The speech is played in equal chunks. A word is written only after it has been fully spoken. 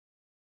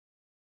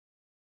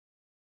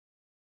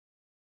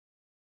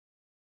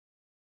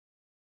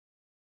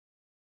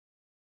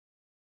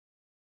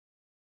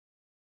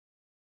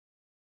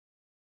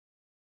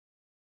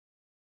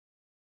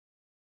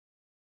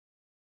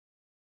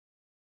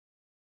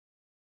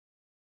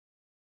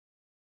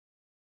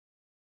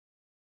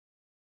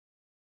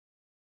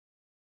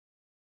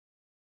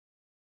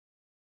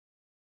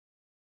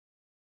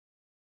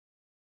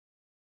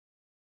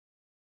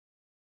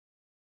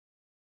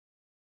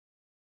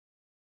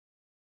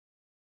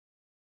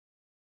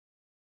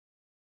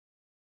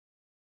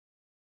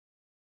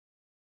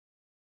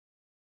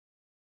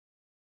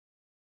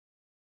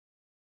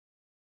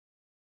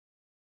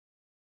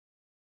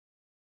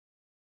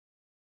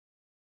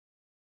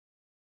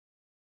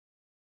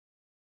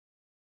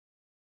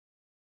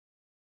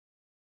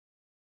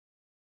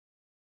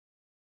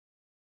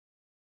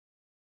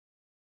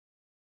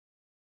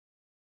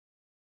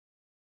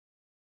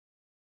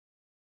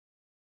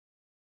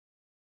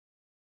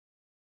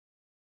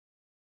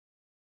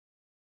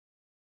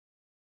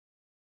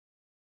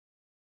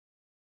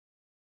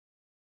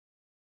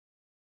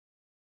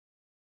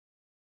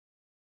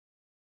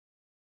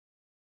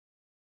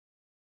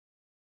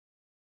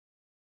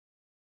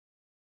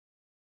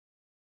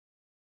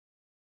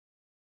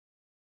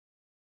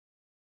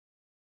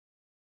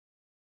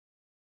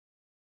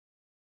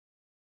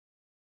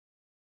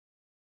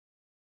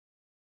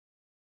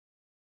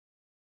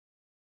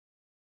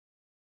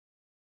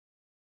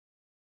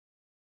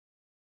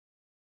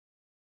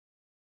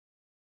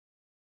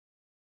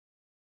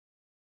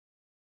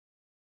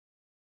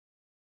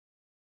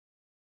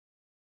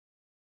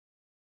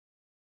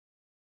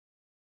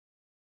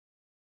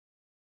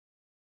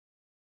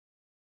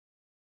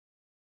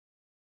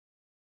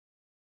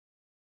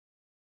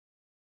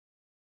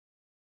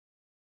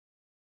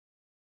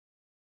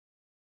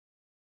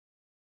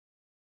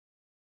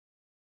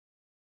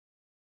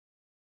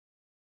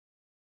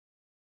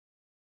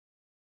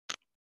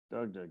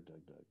Doug.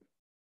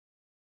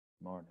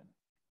 Morning.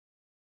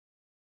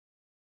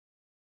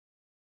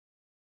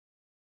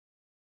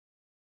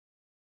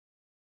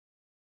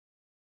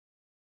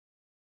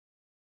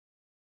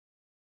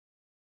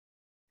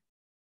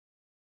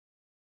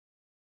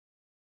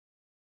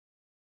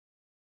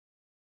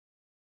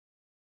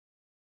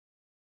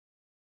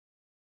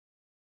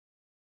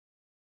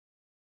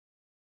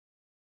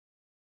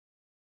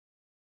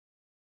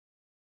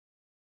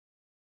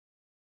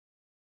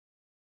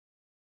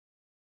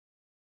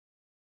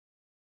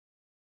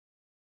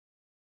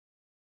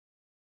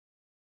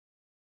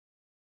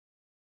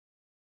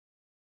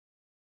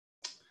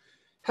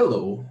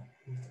 Hello.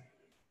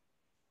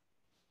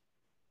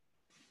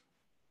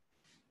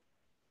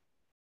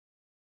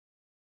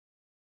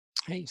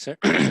 Hey, sir.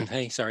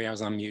 Hey, sorry, I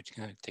was on mute,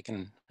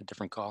 taking a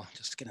different call,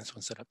 just getting this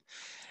one set up.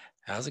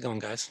 How's it going,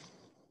 guys?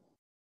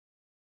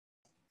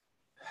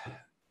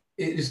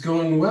 It is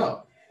going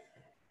well.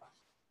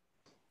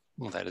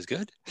 Well, that is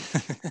good.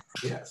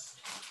 Yes.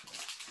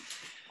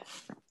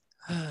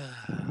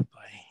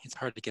 Boy, it's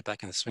hard to get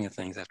back in the swing of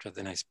things after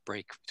the nice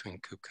break between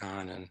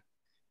KubeCon and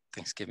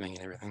Thanksgiving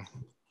and everything.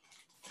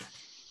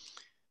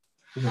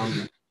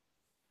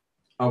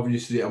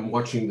 Obviously, I'm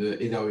watching the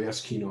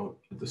AWS keynote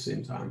at the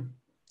same time.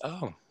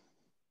 Oh,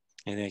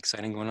 anything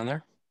exciting going on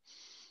there?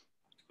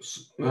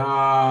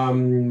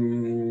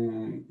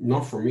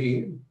 Not for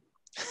me.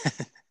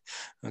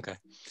 Okay.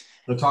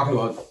 They're talking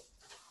about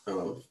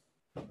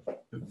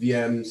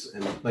VMs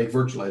and like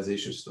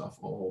virtualization stuff,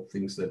 all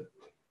things that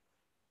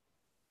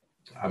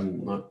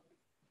I'm not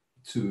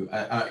too,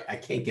 I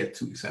can't get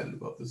too excited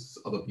about. This is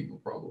other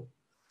people's problem.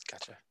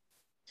 Gotcha.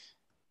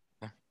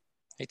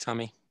 Hey,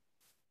 Tommy.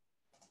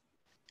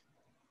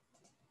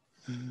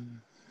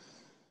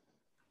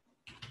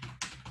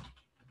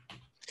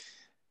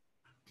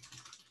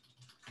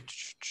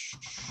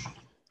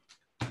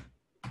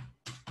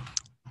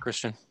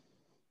 Christian.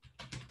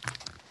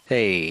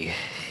 Hey,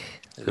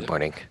 Hello. good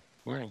morning.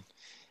 Morning.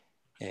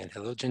 And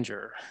hello,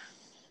 Ginger.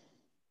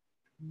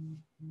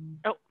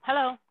 Oh,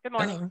 hello. Good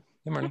morning. Hello.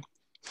 Good morning.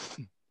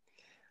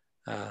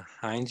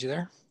 Heinz, you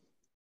there?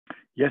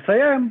 Yes, I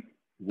am.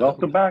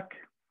 Welcome back.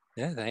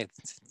 Yeah,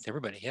 it's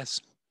everybody,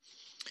 yes.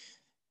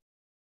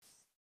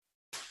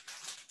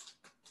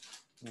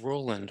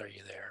 Roland, are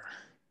you there?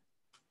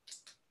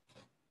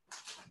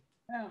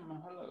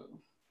 Hello.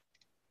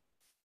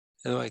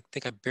 Oh, I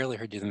think I barely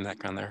heard you in the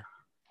background there.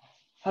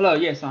 Hello,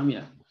 yes, I'm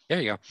here.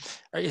 There you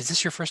go. Is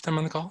this your first time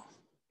on the call?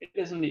 It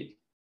is indeed.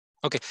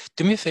 Okay,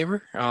 do me a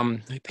favor.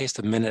 Let me paste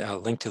a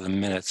link to the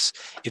minutes.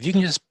 If you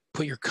can just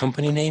put your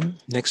company name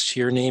next to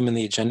your name in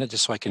the agenda,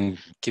 just so I can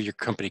give your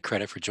company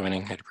credit for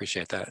joining, I'd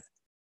appreciate that.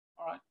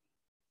 All right.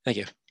 Thank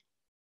you.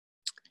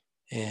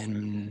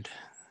 And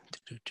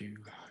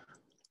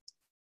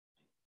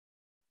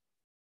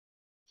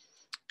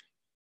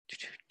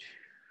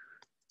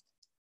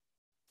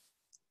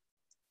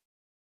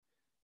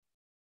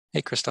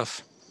hey,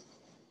 Christoph.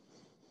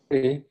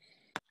 Hey.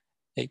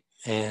 Hey,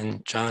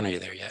 and John, are you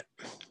there yet?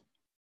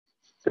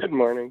 Good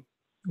morning.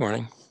 Good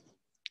morning.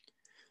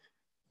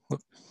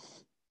 Whoop.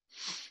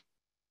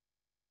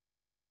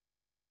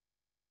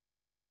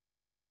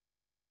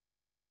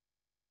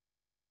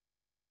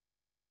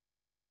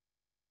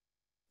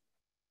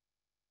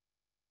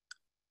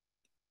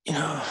 You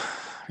know,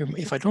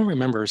 if I don't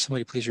remember,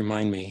 somebody please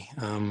remind me.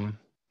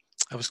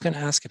 I was going to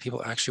ask if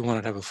people actually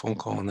wanted to have a phone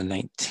call on the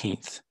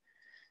 19th.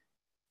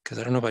 Because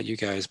I don't know about you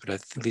guys, but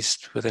at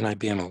least within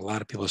IBM, a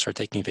lot of people start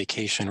taking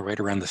vacation right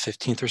around the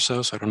 15th or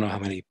so. So I don't know how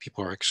many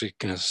people are actually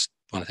going to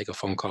want to take a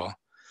phone call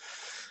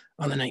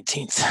on the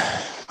 19th.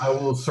 I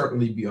will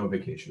certainly be on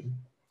vacation.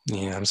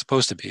 Yeah, I'm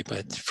supposed to be,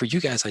 but for you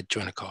guys, I'd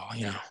join a call,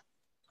 you know.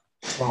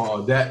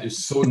 Oh, that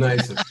is so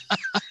nice.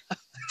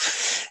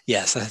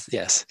 Yes,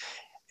 yes.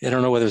 I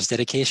don't know whether it's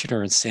dedication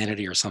or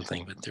insanity or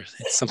something, but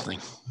it's something.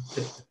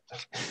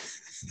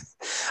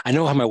 I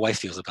know how my wife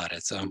feels about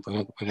it, so we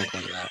won't go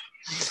into that.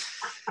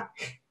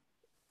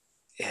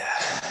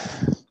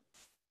 Yeah.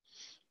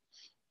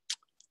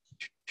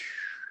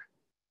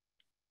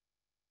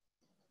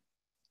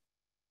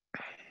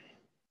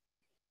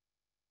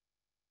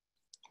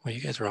 Well,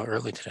 you guys are all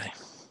early today.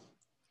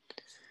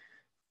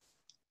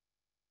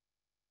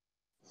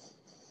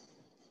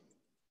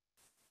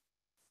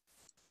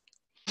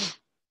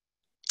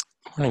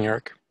 Morning,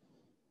 Eric.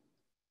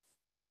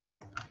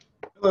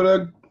 Hello,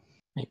 Doug.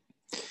 Hey.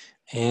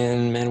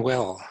 And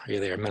Manuel, are you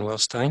there? Manuel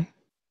Stein?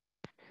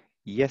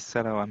 Yes,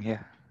 hello, I'm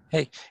here.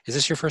 Hey, is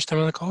this your first time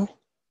on the call?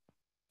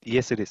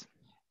 Yes, it is.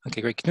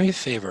 Okay, great. Can you do me a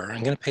favor?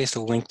 I'm going to paste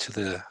a link to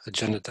the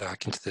agenda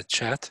doc into the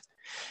chat.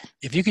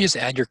 If you could just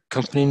add your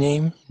company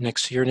name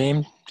next to your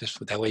name,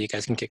 just that way you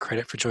guys can get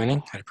credit for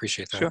joining, I'd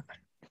appreciate that. Sure,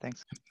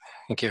 thanks.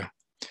 Thank you.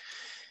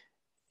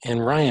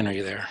 And Ryan, are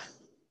you there?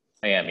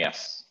 I am,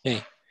 yes.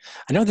 Hey,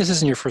 I know this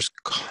isn't your first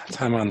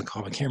time on the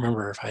call. I can't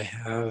remember if I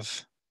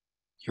have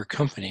your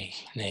company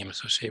name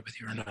associated with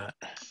you or not.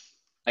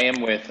 I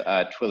am with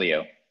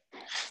Twilio.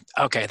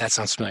 Okay, that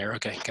sounds familiar.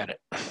 Okay, got it.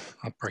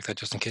 I'll break that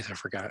just in case I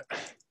forgot.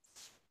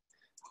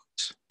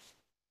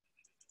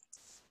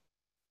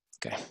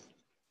 Okay.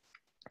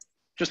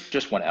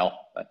 Just one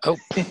L. But. Oh.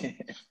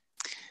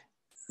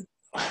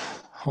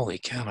 Holy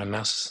cow, my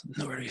mouse is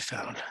nowhere to be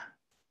found.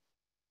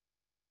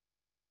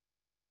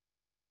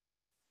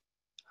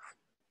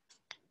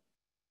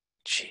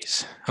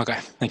 Jeez. Okay,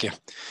 thank you.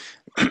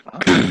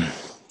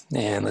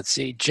 And let's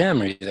see,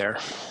 Jem, are you there?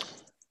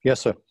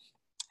 Yes, sir.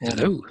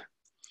 Hello.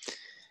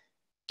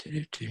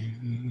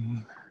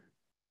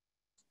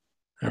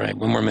 All right,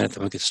 one more minute,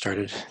 then we'll get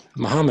started.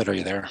 Mohammed, are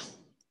you there?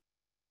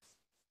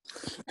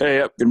 Hey,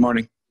 yep. Good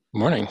morning.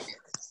 Morning.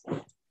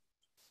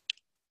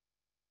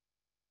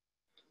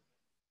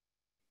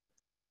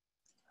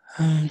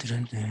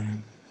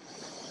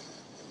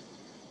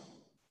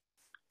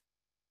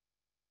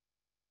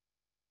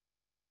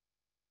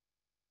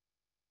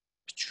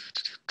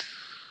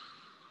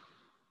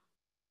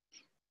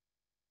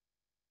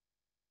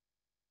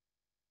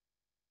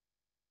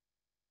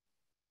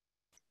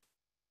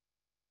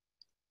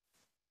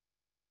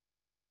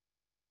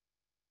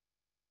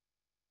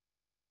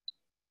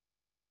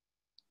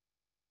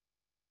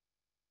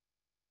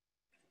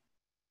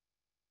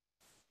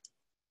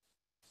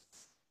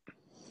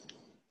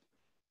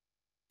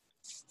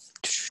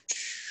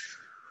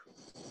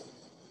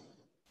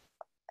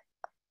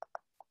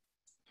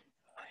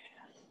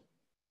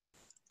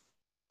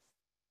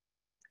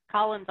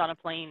 Colin's on a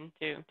plane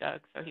too, Doug,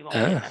 so he won't be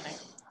attending.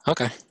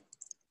 Okay,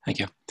 thank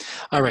you.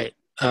 All right,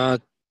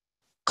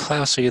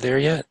 Klaus, are you there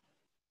yet?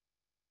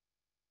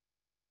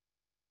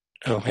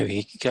 Oh,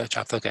 maybe he got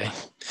dropped. Okay.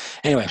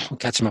 Anyway, we'll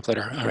catch him up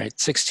later. All right,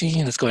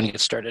 16, let's go ahead and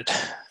get started.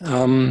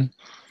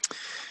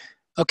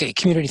 Okay,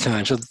 community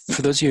time. So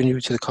for those of you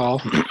new to the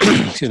call,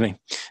 excuse me,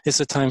 this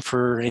is a time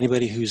for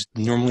anybody who's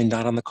normally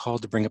not on the call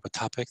to bring up a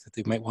topic that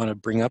they might want to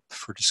bring up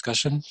for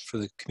discussion for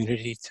the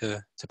community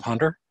to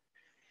ponder.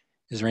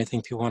 Is there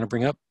anything people want to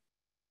bring up?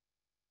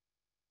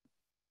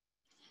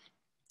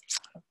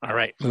 All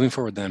right, moving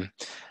forward then.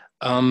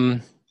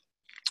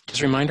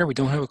 Just a reminder, we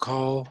don't have a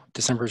call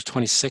December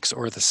 26th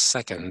or the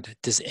 2nd.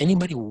 Does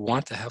anybody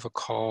want to have a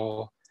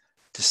call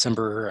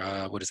December,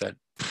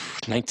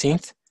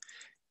 19th?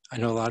 I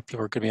know a lot of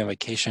people are going to be on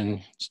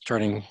vacation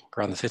starting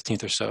around the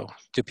 15th or so.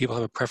 Do people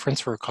have a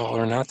preference for a call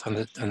or not on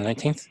the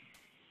 19th?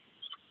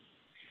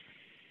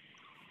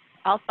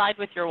 I'll side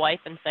with your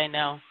wife and say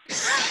no.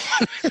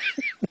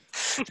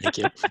 Thank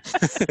you.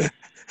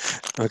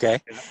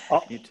 Okay.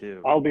 You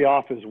too. I'll be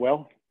off as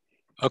well.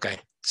 Okay.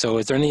 So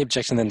is there any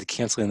objection then to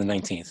canceling the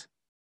 19th?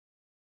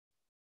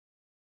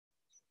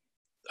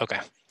 Okay.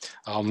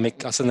 I'll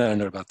send that a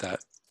note about that.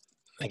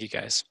 Thank you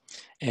guys.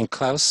 And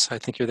Klaus, I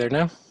think you're there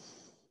now?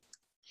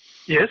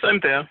 Yes, I'm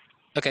there.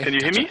 Okay. Can you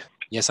hear me?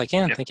 Yes, I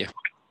can. Yeah. Thank you.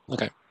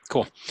 Okay,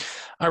 cool.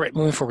 All right,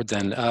 moving forward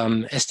then.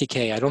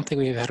 SDK, I don't think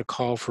we've had a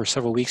call for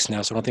several weeks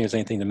now, so I don't think there's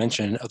anything to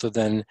mention other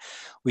than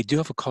we do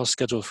have a call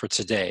scheduled for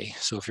today.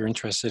 So if you're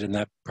interested in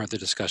that part of the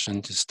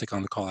discussion, just stick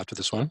on the call after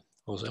this one.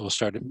 We'll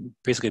start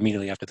basically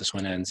immediately after this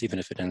one ends, even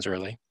if it ends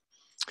early.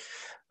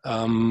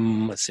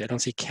 Let's see, I don't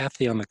see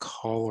Kathy on the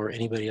call or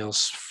anybody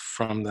else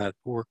from that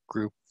work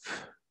group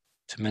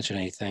to mention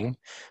anything.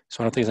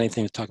 So I don't think there's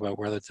anything to talk about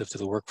relative to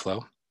the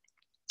workflow.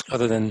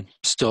 Other than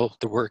still,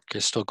 the work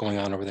is still going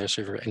on over there.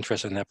 So if you're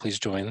interested in that, please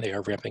join. They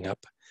are ramping up.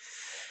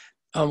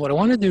 What I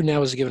want to do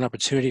now is give an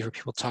opportunity for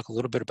people to talk a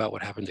little bit about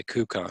what happened at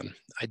KubeCon.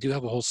 I do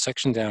have a whole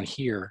section down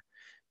here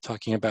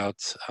talking about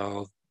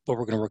what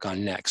we're going to work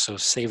on next. So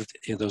save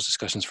those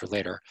discussions for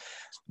later.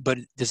 But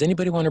does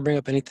anybody want to bring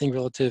up anything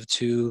relative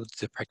to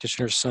the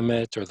Practitioner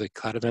Summit or the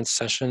Cloud Events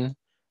session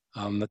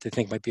that they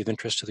think might be of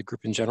interest to the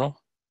group in general?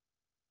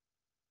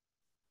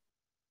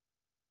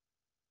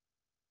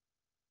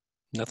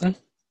 Nothing?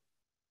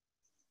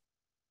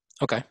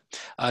 Okay,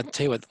 I'll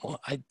tell you what,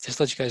 I just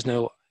let you guys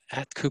know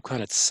at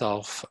KubeCon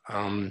itself,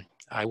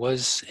 I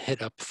was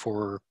hit up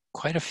for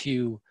quite a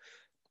few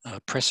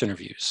press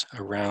interviews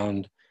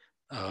around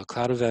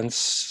cloud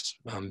events,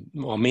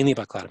 well, mainly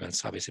about cloud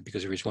events, obviously,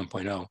 because we reached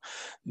 1.0,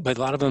 but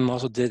a lot of them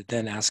also did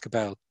then ask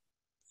about,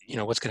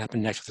 what's going to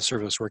happen next with the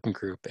serverless working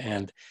group.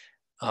 And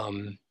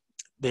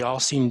they all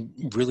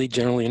seemed really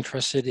generally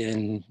interested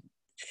in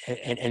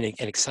and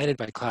excited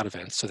by cloud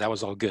events. So that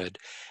was all good.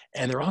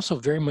 And they're also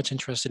very much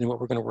interested in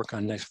what we're going to work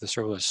on next for the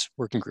serverless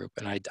working group.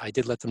 And I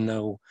did let them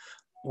know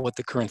what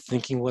the current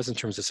thinking was in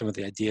terms of some of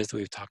the ideas that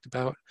we've talked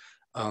about.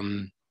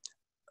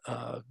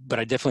 But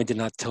I definitely did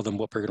not tell them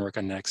what we're going to work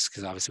on next,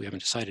 because obviously we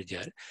haven't decided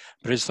yet.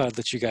 But I just thought I'd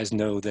let you guys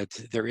know that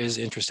there is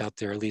interest out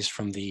there, at least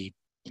from the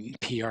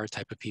PR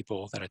type of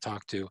people that I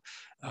talked to,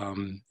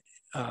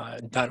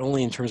 not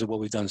only in terms of what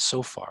we've done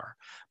so far,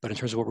 but in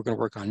terms of what we're going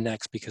to work on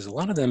next, because a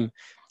lot of them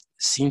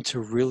seem to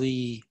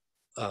really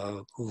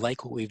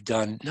like what we've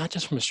done, not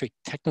just from a straight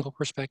technical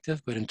perspective,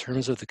 but in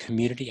terms of the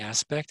community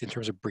aspect, in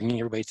terms of bringing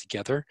everybody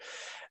together.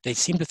 They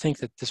seem to think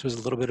that this was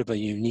a little bit of a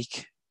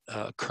unique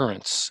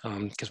occurrence,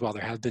 because while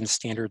there have been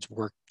standards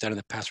work done in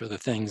the past for other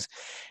things,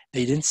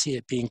 they didn't see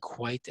it being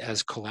quite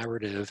as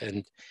collaborative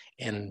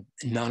and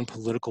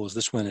non-political as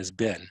this one has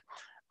been.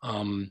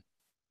 And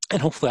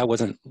hopefully I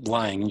wasn't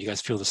lying and you guys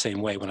feel the same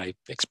way when I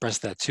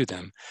expressed that to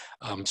them.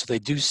 So they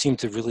do seem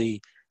to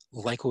really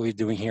like what we're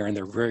doing here, and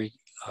they're very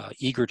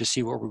eager to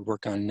see what we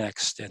work on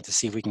next and to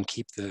see if we can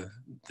keep the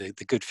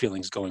good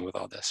feelings going with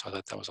all this. So I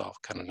thought that was all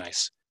kind of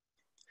nice.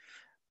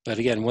 But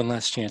again, one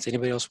last chance.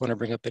 Anybody else want to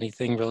bring up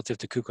anything relative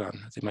to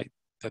KubeCon that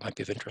might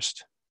be of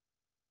interest?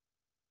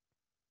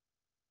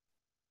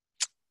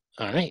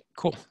 All right,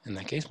 cool. In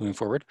that case, moving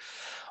forward,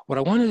 what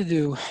I wanted to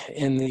do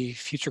in the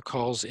future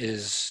calls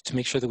is to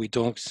make sure that we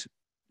don't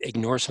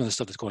ignore some of the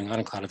stuff that's going on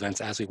in cloud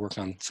events as we work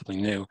on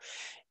something new,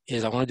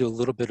 is I want to do a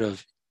little bit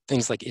of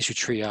things like issue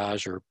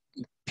triage or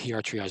PR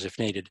triage if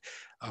needed.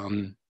 But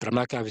I'm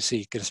not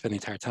obviously going to spend the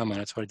entire time on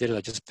it. So what I did is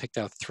I just picked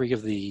out 3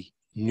 of the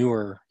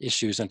newer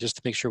issues, and just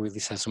to make sure we at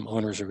least have some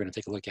owners who are going to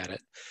take a look at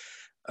it.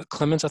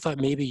 Clemens, I thought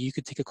maybe you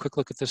could take a quick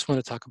look at this one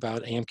to talk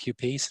about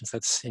AMQP, since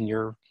that's in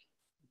your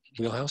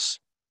wheelhouse.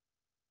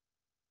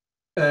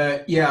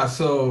 Yeah,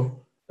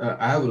 so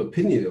I have an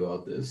opinion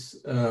about this.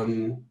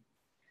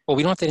 Well,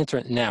 we don't have to enter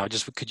it now.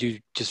 Just could you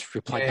just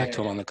reply back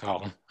to him on the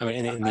call? I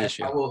mean, in the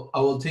issue. I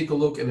will take a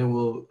look, and then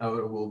I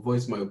will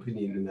voice my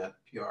opinion in that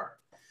PR.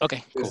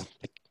 Okay, cool.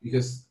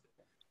 Because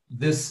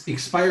this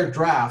expired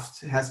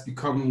draft has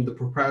become the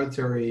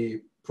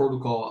proprietary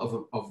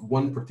protocol of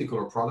one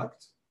particular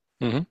product,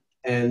 and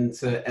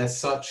as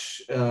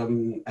such,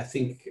 I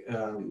think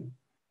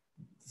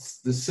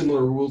the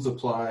similar rules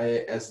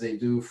apply as they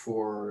do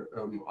for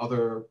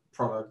other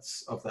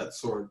products of that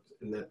sort,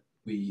 and that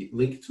we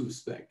link to a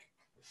spec.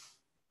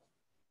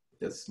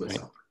 That's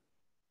myself.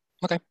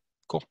 Right. Okay,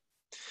 cool.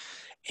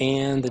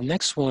 And the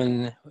next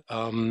one,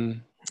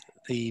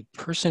 the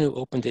person who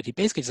opened it, he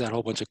basically just had a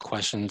whole bunch of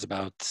questions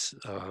about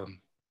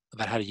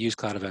how to use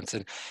cloud events,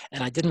 and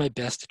I did my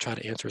best to try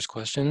to answer his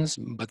questions,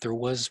 but there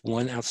was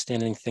one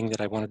outstanding thing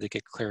that I wanted to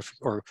get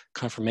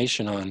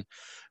confirmation on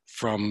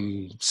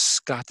from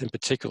Scott in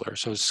particular.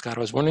 So Scott,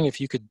 I was wondering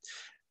if you could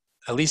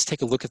at least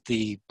take a look at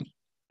the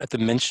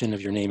mention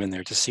of your name in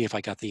there to see if I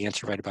got the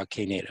answer right about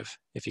Knative,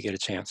 if you get a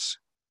chance.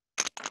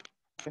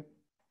 Okay.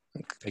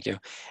 Thank you.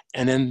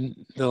 And then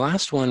the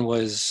last one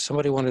was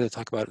somebody wanted to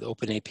talk about the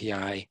Open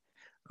API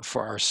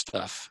for our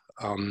stuff.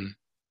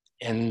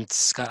 And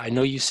Scott, I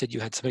know you said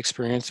you had some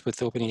experience with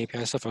the Open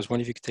API stuff. I was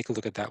wondering if you could take a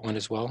look at that one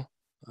as well,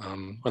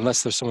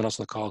 unless there's someone else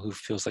on the call who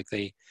feels like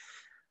they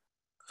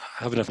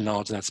have enough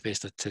knowledge in that space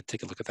to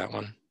take a look at that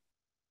one.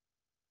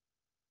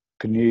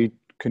 Can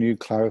you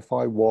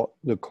clarify what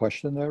the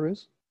question there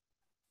is?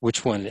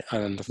 Which one?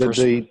 The first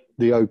one?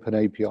 The Open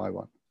API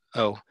one.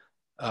 Oh,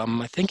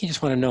 I think you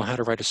just want to know how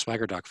to write a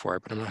Swagger doc for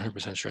it, but I'm not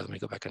 100% sure. Let me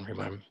go back and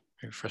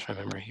refresh my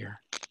memory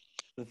here.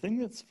 The thing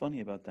that's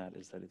funny about that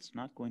is that it's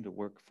not going to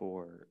work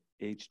for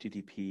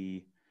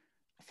HTTP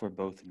for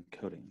both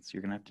encodings.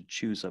 You're going to have to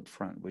choose up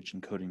front which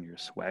encoding you're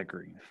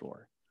swaggering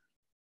for.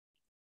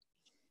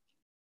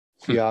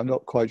 Yeah, I'm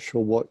not quite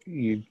sure what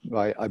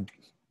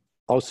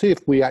I'll see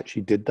if we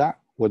actually did that,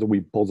 whether we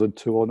bothered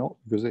to or not,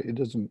 because it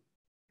doesn't,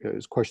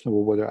 it's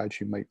questionable whether it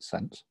actually makes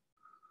sense.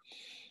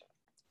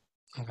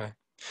 Okay.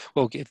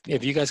 Well,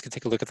 if you guys could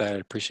take a look at that,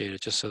 I'd appreciate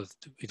it, just so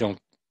we don't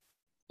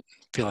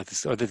feel like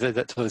this, or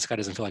that this guy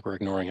doesn't feel like we're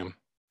ignoring him.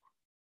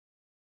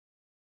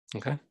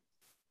 Okay.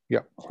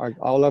 Yeah,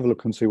 I'll have a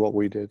look and see what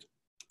we did.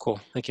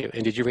 Cool, thank you.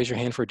 And did you raise your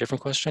hand for a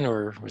different question,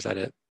 or was that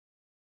it?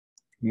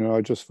 No,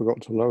 I just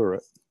forgot to lower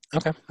it.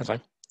 Okay, that's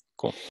fine.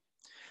 Cool.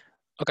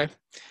 Okay.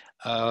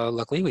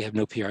 Luckily, we have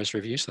no PRs to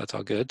review, so that's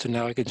all good. So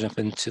now I can jump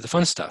into the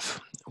fun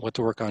stuff, what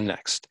to work on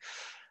next.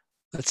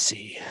 Let's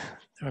see.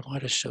 I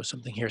want to show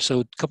something here. So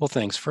a couple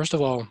things. First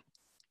of all,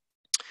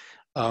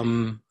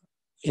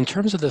 in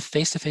terms of the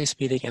face-to-face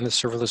meeting and the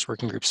serverless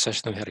working group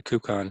session that we had at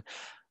KubeCon,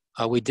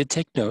 we did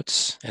take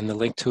notes, and the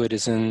link to it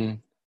is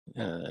in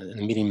the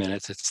meeting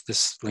minutes. It's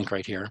this link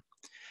right here.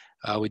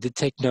 We did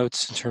take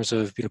notes in terms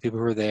of people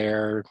who were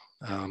there,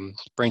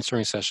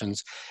 brainstorming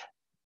sessions.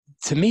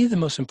 To me, the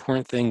most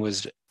important thing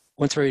was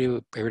once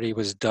everybody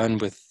was done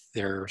with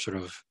their sort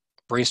of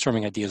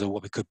brainstorming ideas of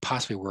what we could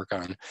possibly work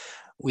on,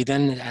 we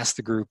then asked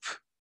the group,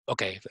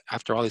 okay,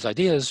 after all these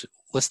ideas,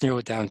 let's narrow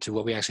it down to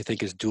what we actually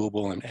think is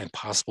doable and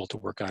possible to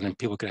work on and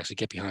people could actually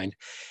get behind.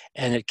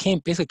 And it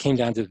basically came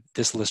down to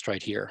this list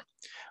right here,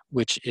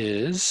 which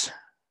is,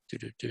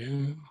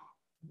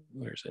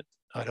 where is it?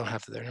 Oh, I don't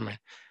have it there, never mind.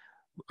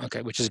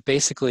 Okay, which is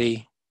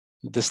basically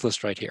this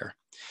list right here.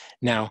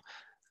 Now,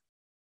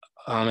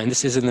 and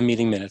this is in the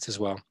meeting minutes as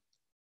well.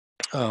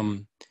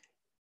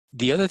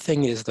 The other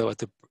thing is, though, at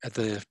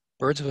the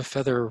Birds of a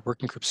Feather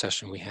working group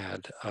session we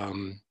had,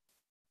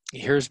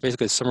 here's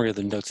basically a summary of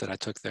the notes that I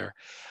took there.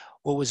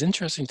 What was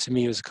interesting to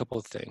me was a couple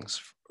of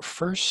things.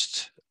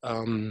 First,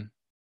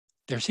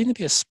 there seemed to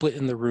be a split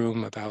in the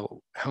room about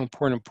how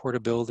important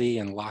portability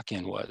and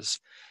lock-in was.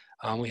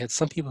 We had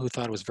some people who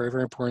thought it was very,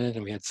 very important,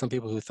 and we had some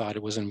people who thought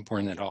it wasn't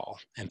important at all,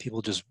 and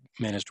people just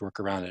managed to work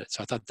around it.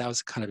 So I thought that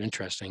was kind of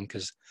interesting,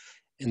 because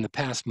in the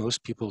past,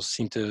 most people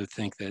seem to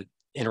think that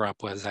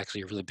interop was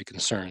actually a really big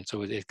concern.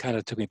 So it kind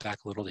of took me back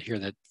a little to hear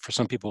that for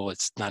some people,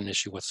 it's not an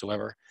issue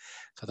whatsoever.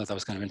 So I thought that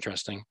was kind of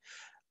interesting.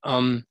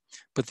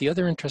 But the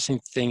other interesting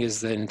thing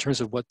is that in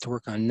terms of what to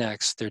work on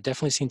next, there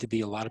definitely seem to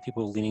be a lot of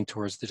people leaning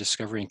towards the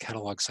discovery and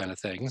catalog side of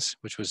things,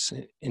 which was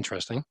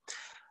interesting.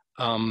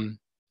 And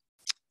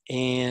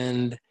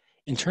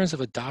in terms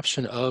of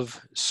adoption of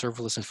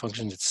serverless and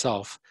functions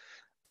itself,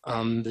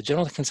 the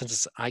general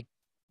consensus I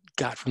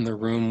got from the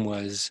room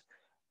was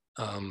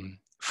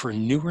for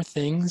newer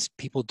things,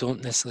 people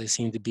don't necessarily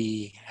seem to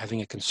be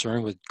having a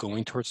concern with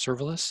going towards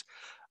serverless.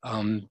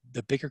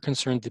 The bigger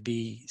concern seem to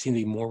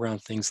be more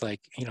around things like,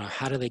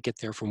 how do they get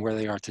there from where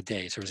they are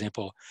today? So for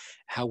example,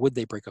 how would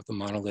they break up the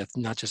monolith,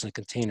 not just in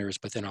containers,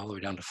 but then all the way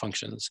down to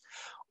functions?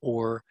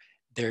 Or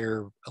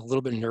they're a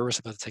little bit nervous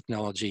about the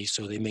technology,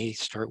 so they may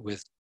start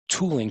with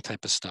tooling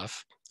type of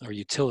stuff or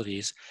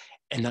utilities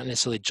and not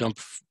necessarily jump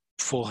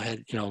full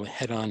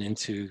head on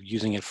into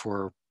using it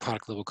for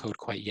product level code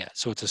quite yet.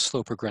 So it's a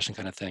slow progression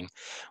kind of thing,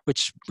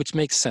 which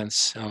makes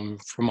sense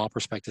from all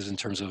perspectives in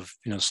terms of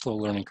slow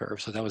learning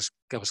curve. So that was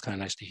kind of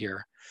nice to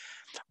hear.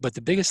 But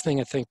the biggest thing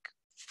I think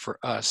for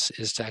us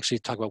is to actually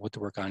talk about what to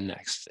work on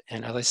next.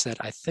 And as I said,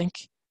 I think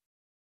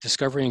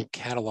discovery and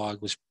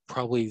catalog was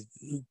probably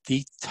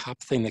the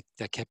top thing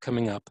that kept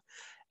coming up,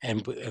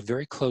 and a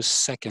very close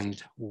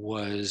second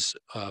was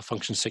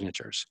function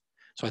signatures.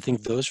 So I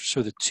think those are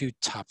sort of the two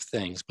top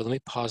things. But let me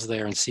pause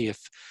there and see if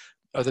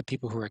other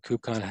people who are at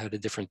KubeCon had a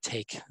different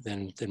take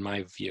than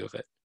my view of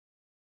it.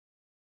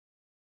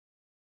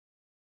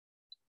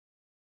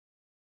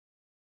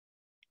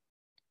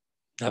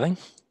 Nothing?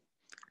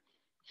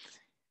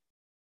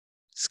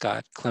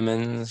 Scott,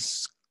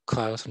 Clemens,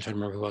 Klaus, I'm trying to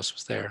remember who else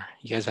was there.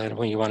 You guys had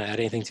when you want to add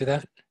anything to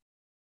that?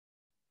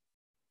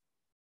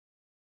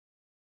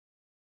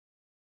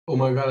 Oh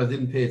my God, I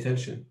didn't pay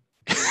attention.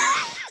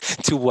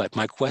 To what?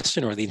 My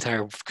question or the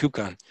entire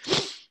KubeCon?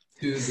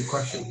 To the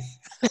question.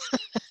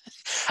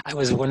 I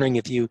was wondering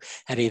if you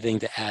had anything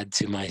to add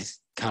to my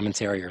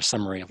commentary or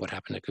summary of what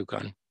happened at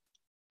KubeCon.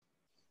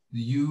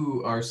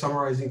 You are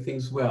summarizing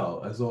things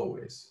well, as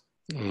always.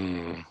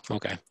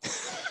 Okay.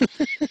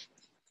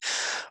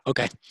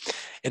 Okay.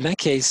 In that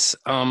case,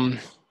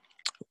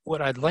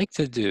 what I'd like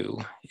to do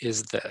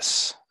is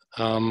this.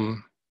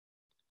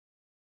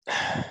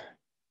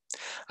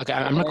 Okay,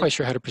 I'm not quite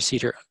sure how to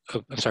proceed here.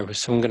 Oh, I'm sorry, was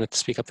someone going to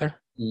speak up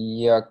there?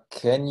 Yeah,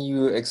 can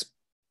you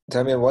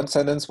tell me in one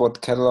sentence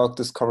what catalog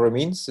discovery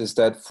means? Is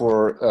that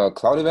for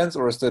cloud events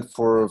or is that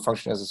for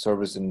function as a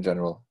service in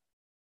general?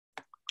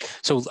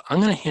 So I'm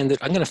going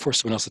to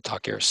force someone else to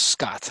talk here.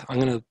 Scott, I'm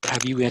going to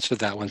have you answer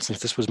that one since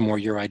this was more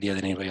your idea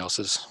than anybody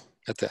else's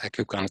at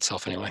KubeCon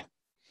itself anyway.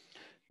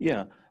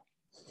 Yeah.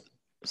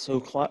 So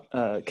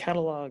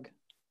catalog,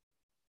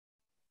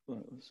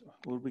 what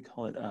would we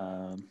call it?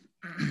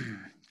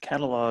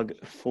 Catalog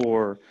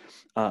for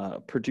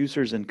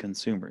producers and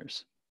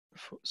consumers.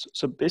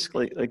 So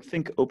basically, like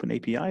think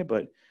OpenAPI,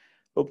 but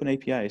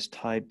OpenAPI is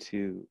tied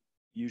to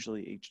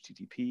usually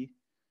HTTP.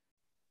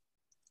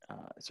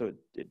 So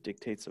it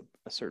dictates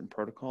a certain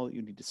protocol that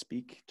you need to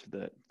speak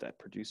to that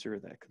producer or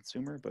that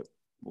consumer. But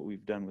what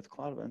we've done with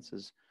Cloud Events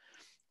is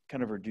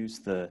kind of reduce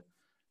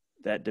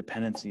that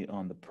dependency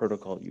on the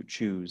protocol you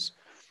choose.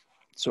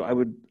 So I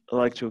would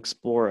like to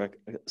explore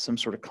some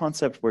sort of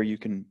concept where you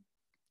can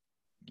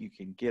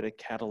get a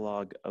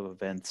catalog of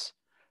events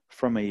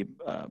from a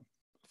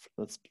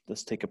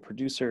let's take a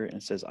producer and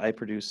it says I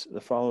produce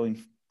the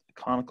following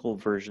canonical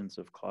versions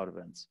of Cloud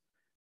Events.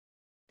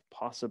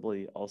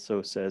 Possibly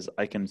also says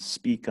I can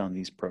speak on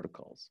these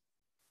protocols.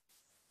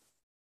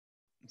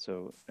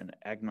 So an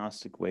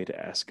agnostic way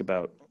to ask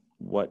about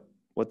what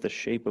the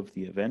shape of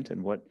the event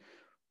and what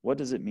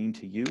does it mean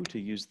to you to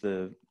use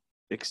the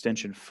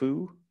extension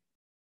foo,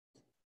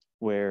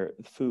 where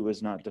foo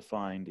is not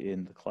defined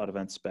in the Cloud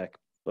Event spec,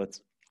 but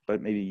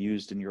maybe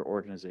used in your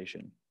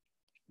organization.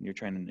 You're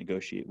trying to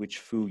negotiate which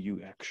foo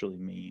you actually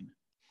mean.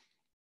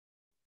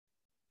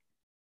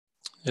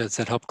 Does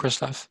that help,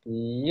 Christoph?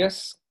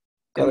 Yes,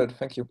 got it.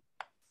 Thank you.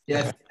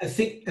 Yeah,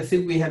 okay. I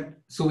think we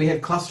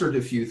had clustered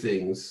a few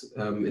things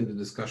in the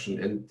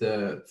discussion, and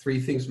the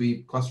three things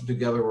we clustered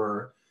together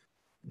were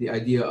the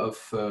idea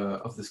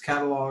of this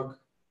catalog,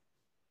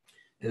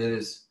 and it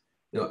is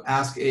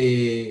ask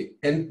a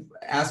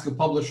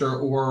publisher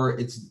or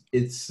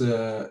its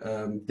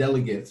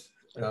delegate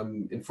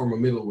in form of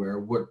middleware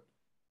what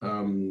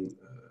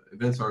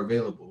events are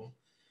available,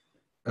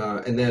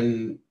 and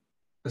then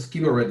a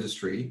schema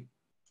registry,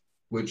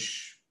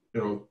 which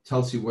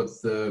tells you what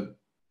the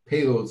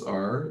payloads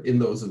are in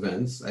those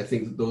events. I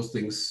think that those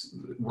things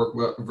work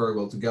very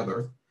well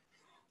together.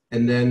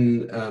 And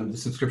then the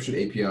subscription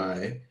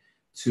API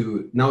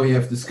to now you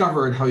have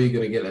discovered how you're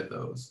going to get at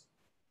those.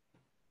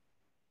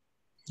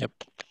 Yep.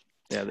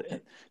 Yeah,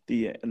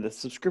 the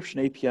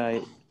subscription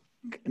API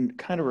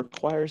kind of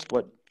requires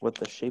what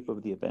the shape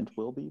of the event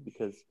will be,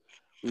 because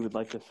we would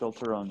like to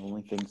filter on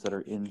only things that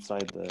are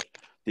inside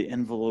the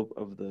envelope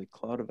of the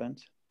cloud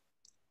event.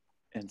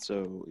 And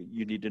so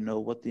you need to know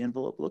what the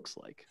envelope looks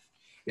like.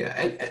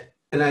 Yeah,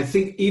 and I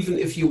think even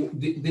if you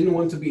didn't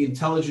want to be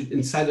intelligent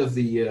inside of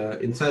the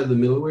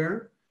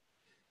middleware,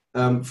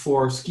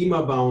 for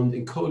schema-bound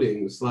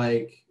encodings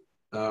like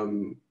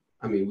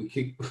I mean,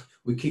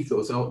 we kick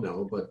those out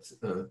now, but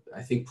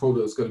I think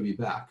Proto is going to be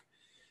back.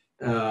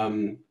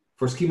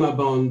 For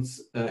schema-bound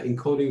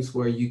encodings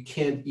where you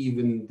can't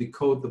even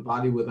decode the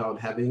body without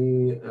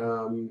having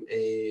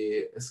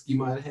a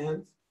schema at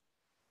hand,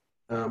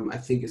 I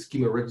think a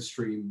schema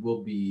registry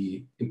will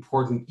be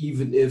important,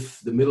 even if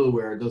the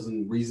middleware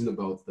doesn't reason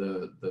about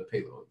the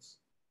payloads.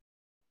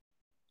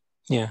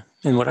 Yeah,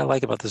 and what I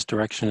like about this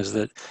direction is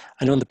that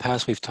I know in the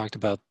past we've talked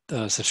about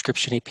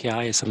subscription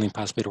API as something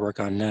possibly to work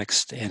on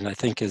next, and I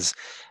think as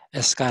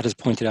Scott has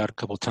pointed out a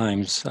couple of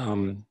times,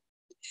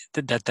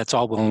 that's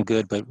all well and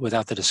good, but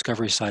without the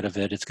discovery side of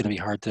it, it's going to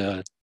be hard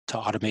to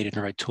automate it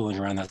and write tooling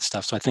around that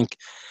stuff. So I think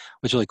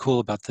what's really cool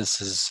about this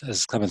is,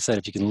 as Clement said,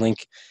 if you can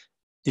link,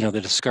 you know, the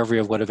discovery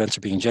of what events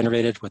are being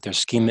generated, what their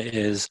schema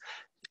is,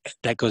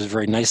 that goes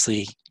very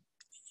nicely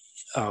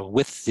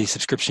with the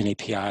subscription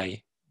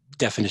API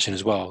definition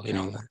as well. You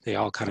know, they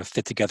all kind of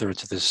fit together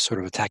into this sort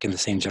of attacking the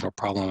same general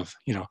problem of,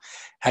 you know,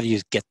 how do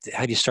you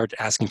start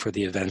asking for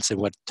the events and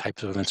what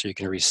types of events are you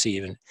going to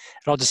receive? And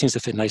it all just seems to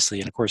fit nicely.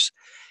 And of course,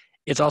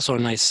 it's also a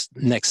nice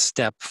next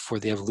step for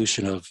the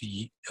evolution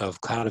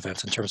of cloud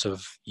events in terms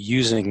of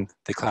using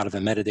the cloud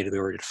event metadata they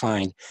already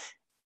defined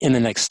in the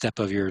next step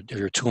of your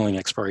tooling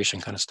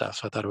exploration kind of stuff.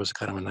 So I thought it was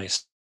kind of a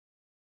nice.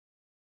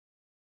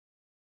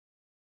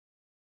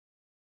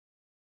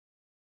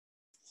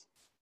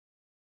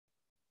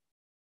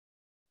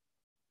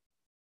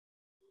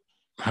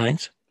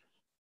 Heinz?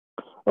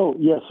 Oh,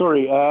 yeah,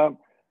 sorry.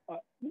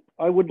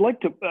 I would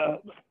like to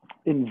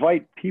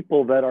invite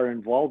people that are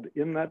involved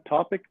in that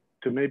topic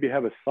to maybe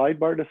have a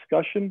sidebar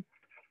discussion.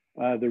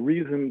 The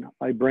reason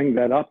I bring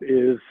that up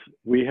is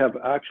we have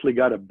actually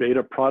got a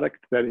beta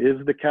product that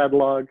is the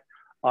catalog,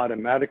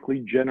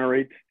 automatically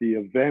generates the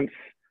events.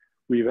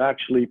 We've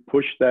actually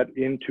pushed that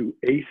into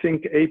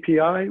async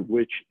API,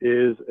 which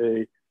is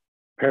a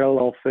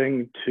parallel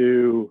thing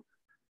to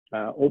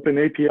Open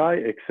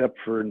API, except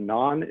for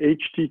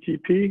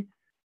non-HTTP.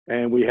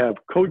 And we have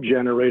code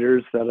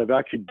generators that have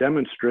actually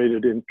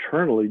demonstrated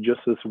internally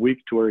just this week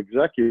to our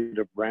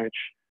executive branch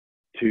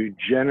to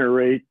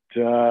generate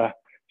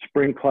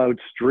Spring Cloud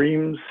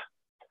Streams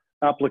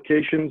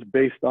applications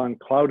based on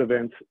cloud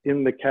events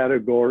in the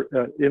category,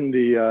 in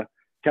the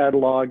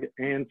catalog,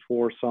 and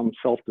for some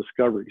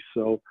self-discovery.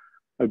 So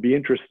I'd be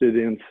interested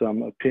in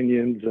some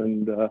opinions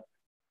and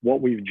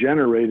what we've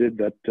generated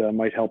that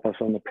might help us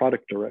on the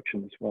product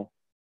direction as well.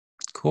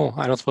 Cool.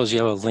 I don't suppose you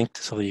have a link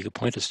so that you could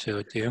point us to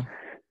it, do you?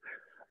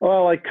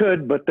 Well, I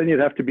could, but then you'd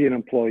have to be an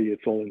employee.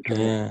 It's all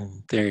internal. Yeah,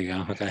 there you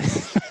go. Okay.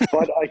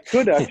 But I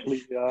could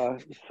actually,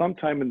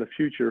 sometime in the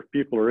future, if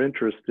people are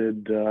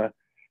interested,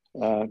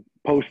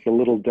 post a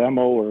little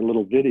demo or a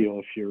little video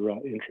if you're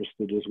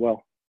interested as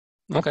well.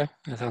 Okay,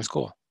 that sounds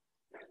cool.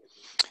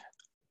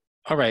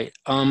 All right.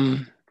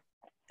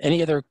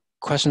 Any other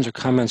questions or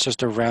comments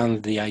just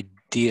around the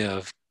idea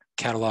of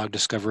catalog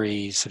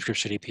discovery,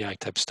 subscription API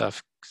type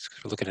stuff?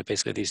 We're looking at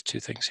basically these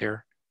two things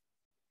here.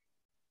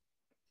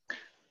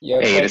 Yeah,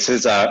 hey, this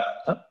is, sorry,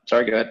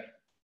 go ahead.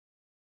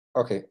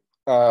 Okay.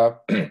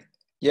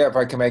 Yeah, if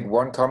I can make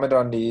one comment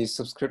on the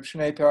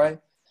subscription API.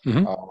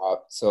 Mm-hmm.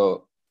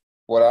 So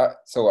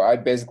I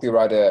basically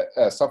write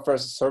a software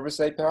as a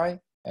service API,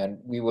 and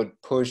we would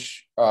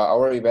push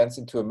our events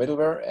into a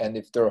middleware. And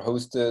if they're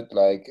hosted,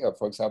 like,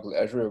 for example,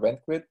 Azure Event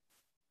Grid,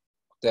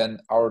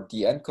 then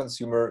the end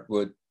consumer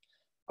would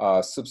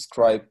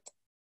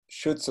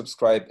should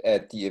subscribe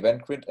at the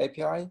Event Grid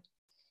API.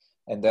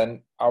 And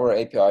then our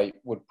API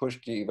would push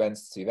the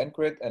events to Event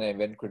Grid, and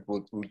Event Grid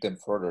would route them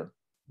further.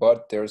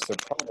 But there's a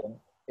problem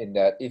in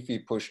that if we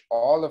push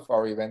all of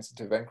our events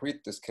into Event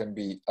Grid, this can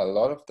be a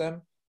lot of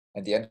them,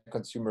 and the end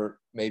consumer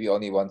maybe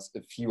only wants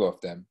a few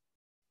of them.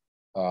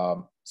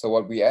 So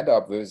what we end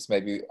up with is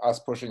maybe us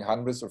pushing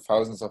hundreds or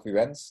thousands of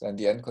events, and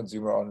the end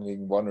consumer only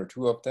one or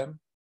two of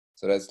them.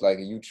 So that's like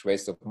a huge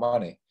waste of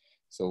money.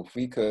 So if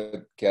we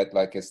could get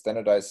like a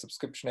standardized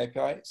subscription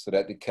API so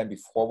that it can be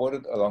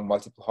forwarded along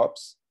multiple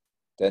hubs,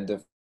 then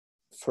the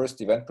first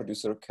event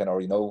producer can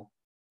already know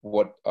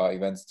what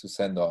events to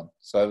send on.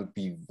 So I would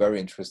be very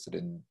interested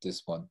in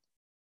this one.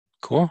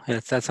 Cool. Yeah,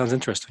 that sounds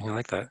interesting. I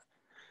like that.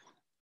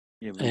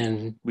 Yeah,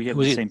 and we have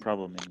the same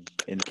problem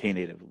in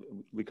Knative.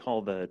 We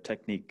call the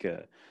technique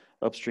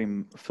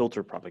upstream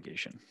filter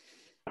propagation.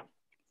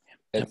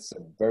 It's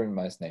a very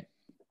nice name.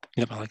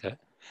 Yep, I like that.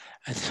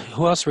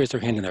 Who else raised their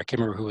hand in there? I can't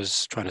remember who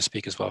was trying to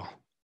speak as well.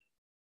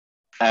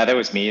 That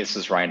was me. This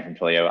is Ryan from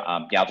Twilio.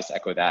 Yeah, I'll just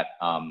echo that.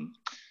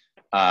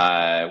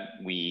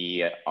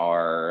 We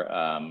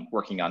are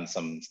working on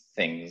some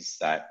things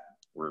that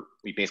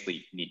we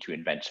basically need to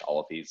invent all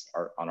of these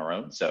on our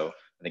own. So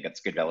I think that's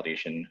good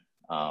validation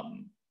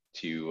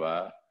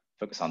to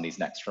focus on these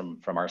next from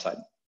our side.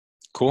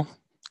 Cool.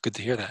 Good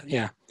to hear that.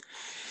 Yeah.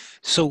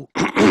 So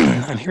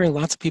I'm hearing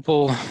lots of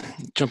people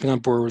jumping on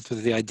board with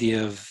the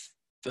idea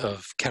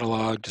of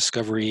catalog,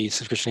 discovery,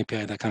 subscription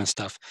API, that kind of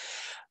stuff.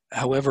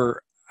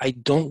 However, I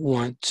don't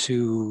want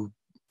to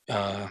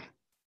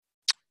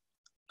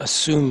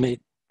assume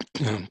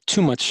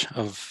too much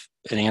of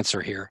an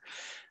answer here.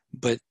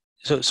 But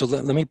so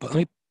let me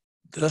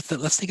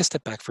let's take a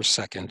step back for a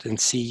second and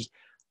see,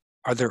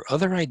 are there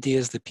other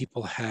ideas that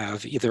people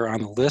have either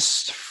on the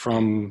list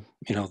from,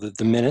 you know,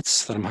 the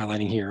minutes that I'm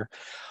highlighting here,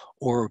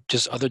 or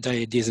just other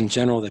ideas in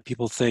general that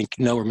people think,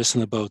 no, we're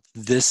missing the boat.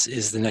 This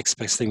is the next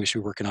best thing we should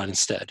be working on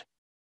instead.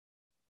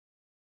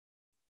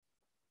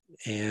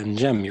 And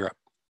Jem, you're up.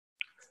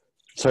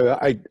 So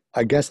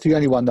I guess the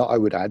only one that I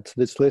would add to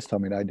this list, I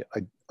mean,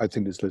 I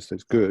think this list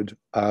is good,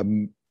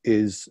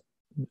 is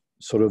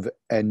sort of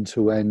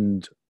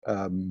end-to-end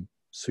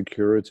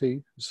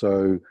security.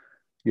 So,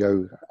 you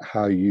know,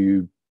 how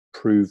you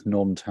prove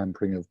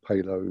non-tampering of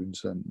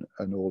payloads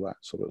and all that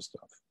sort of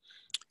stuff.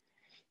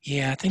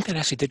 Yeah, I think that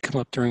actually did come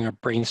up during our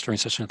brainstorming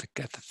session at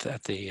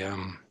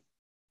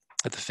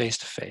the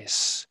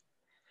face-to-face.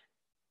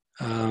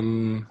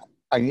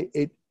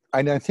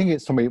 I think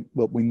it's something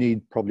that we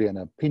need probably an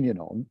opinion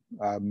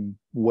on,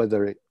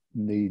 whether it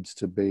needs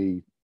to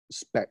be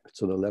spec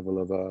to the level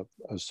of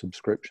a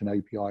subscription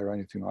API or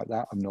anything like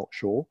that. I'm not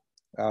sure.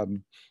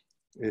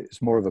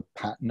 It's more of a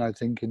pattern, I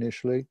think,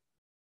 initially.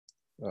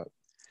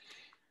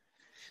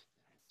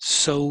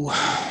 So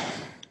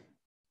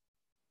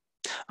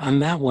on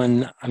that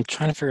one, I'm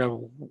trying to figure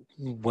out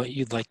what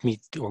you'd like me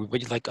to, or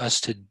what you'd like us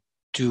to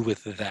do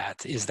with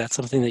that. Is that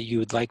something that you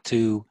would like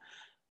to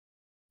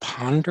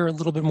ponder a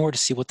little bit more to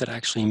see what that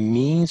actually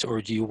means,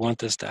 or do you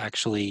want us to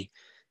actually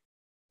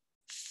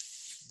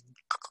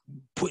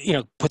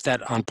put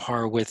that on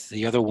par with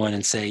the other one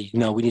and say,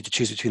 no, we need to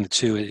choose between the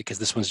two because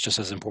this one's just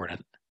as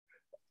important?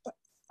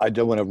 I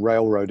don't want to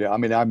railroad it. I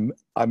mean, I'm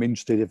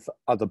interested if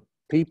other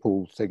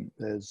people think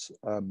there's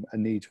a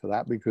need for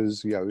that,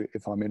 because, you know,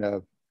 if I'm in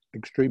a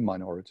extreme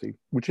minority,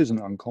 which isn't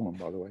uncommon,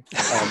 by the way,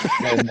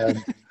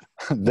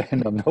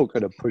 then I'm not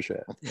going to push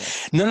it. Yeah.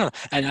 No,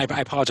 and I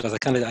apologize. I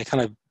kind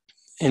of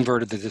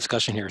inverted the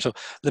discussion here. So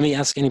let me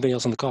ask anybody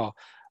else on the call.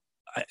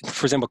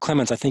 For example,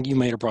 Clemens, I think you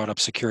may have brought up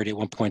security at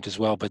one point as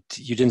well, but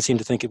you didn't seem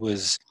to think it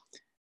was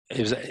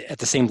at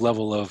the same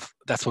level of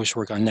that's what we should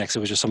work on next. It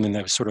was just something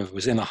that was sort of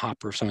was in the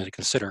hopper of something to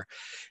consider.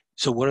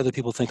 So what do the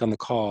people think on the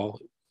call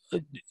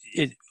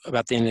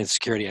about the end-to-end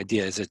security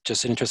idea? Is it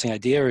just an interesting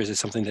idea, or is it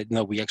something that,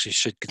 no, we actually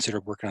should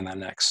consider working on that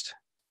next?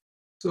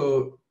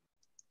 So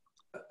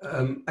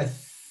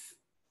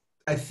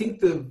I think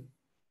the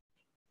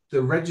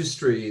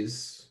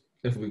registries,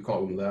 if we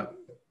call them that,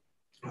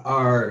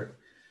 are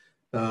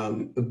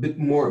a bit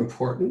more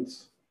important.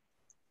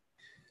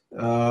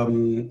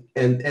 And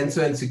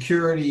end-to-end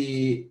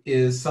security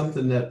is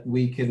something that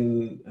we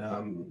can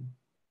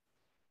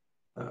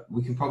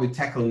probably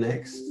tackle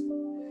next.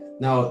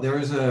 Now, there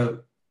is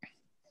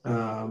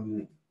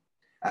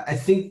I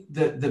think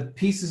that the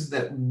pieces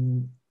that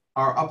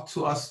are up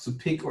to us to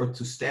pick or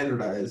to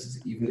standardize,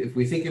 even if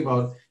we think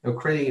about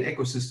creating an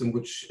ecosystem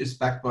which is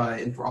backed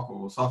by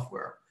interoperable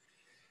software,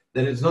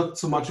 then it's not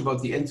so much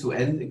about the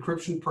end-to-end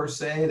encryption per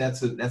se.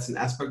 That's an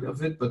aspect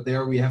of it, but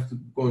there we have to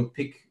go and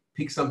pick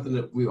something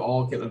that we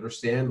all can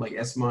understand, like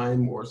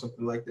S-MIME or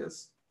something like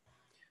this.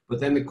 But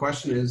then the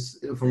question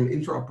is, from an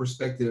interop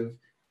perspective,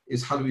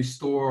 is how do we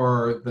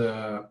store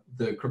the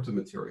crypto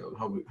material?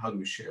 How do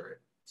we share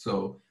it?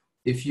 So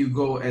if you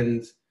go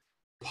and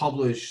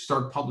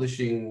start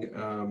publishing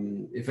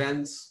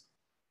events,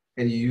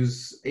 and you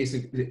use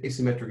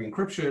asymmetric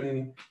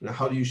encryption,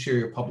 how do you share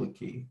your public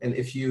key?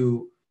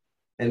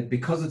 And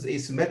because it's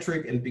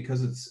asymmetric and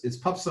because it's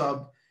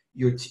PubSub,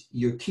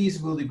 your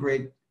keys will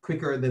degrade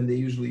quicker than they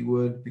usually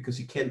would, because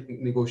you can't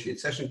negotiate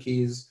session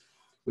keys,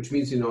 which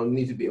means you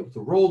need to be able to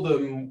roll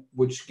them,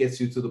 which gets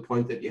you to the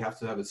point that you have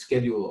to have a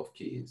schedule of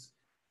keys.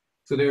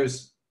 So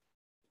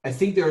I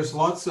think there's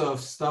lots of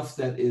stuff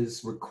that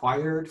is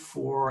required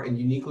for and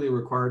uniquely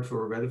required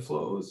for Reddit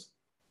flows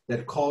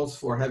that calls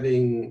for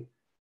having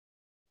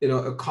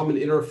a common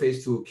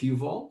interface to a key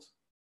vault.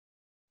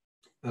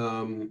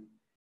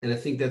 And I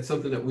think that's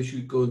something that we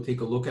should go and take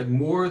a look at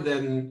more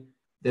than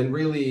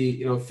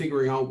really,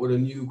 figuring out what a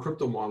new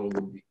crypto model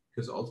would be,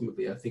 because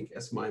ultimately I think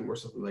S-MIME or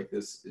something like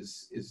this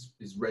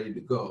is ready to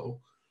go.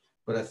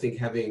 But I think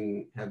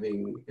having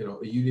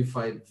a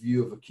unified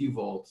view of a key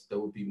vault, that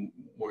would be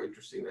more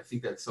interesting. I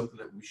think that's something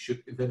that we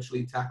should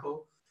eventually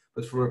tackle.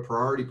 But from a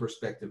priority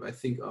perspective, I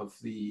think of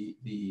the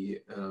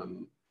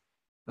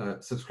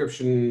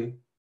subscription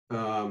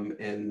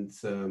and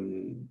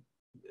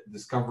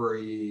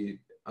discovery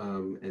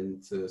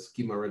and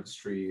schema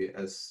registry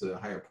as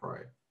higher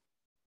priority.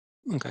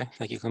 Okay,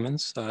 thank you,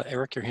 Clemens.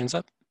 Eric, your hand's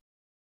up.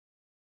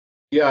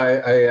 Yeah,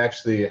 I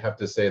actually have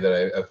to say that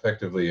I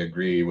effectively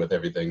agree with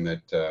everything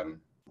that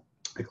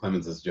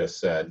Clemens has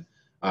just said.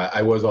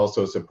 I was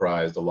also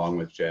surprised, along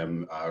with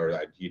Jem,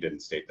 he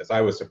didn't state this,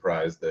 I was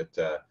surprised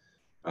that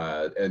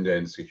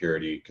end-to-end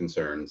security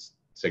concerns,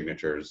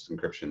 signatures,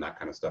 encryption, that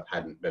kind of stuff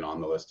hadn't been on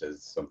the list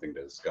as something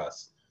to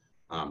discuss.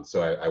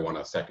 So I want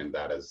to second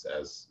that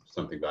as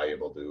something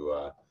valuable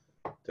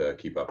to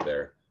keep up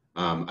there.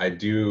 I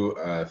do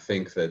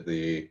think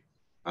that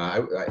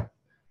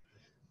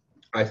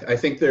I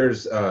think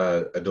there's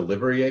a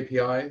delivery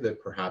API that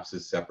perhaps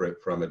is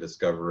separate from a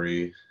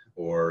discovery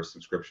or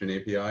subscription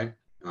API.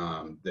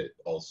 that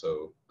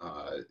also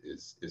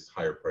is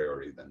higher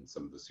priority than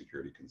some of the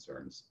security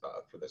concerns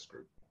for this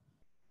group.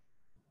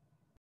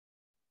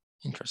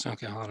 Interesting.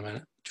 Okay, hold on a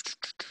minute.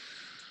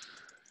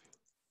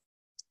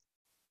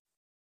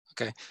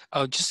 Okay,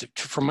 just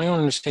from my own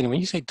understanding, when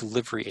you say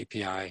delivery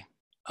API,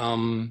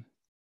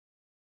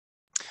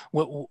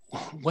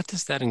 what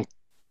does that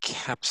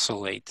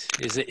encapsulate?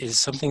 Is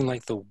something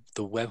like the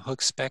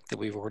webhook spec that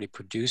we've already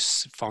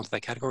produced fall into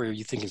that category, or are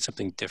you thinking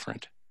something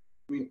different?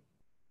 I mean,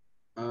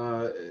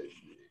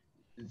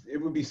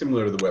 it would be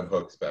similar to the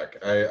webhook spec.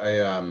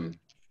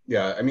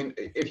 Yeah, I mean,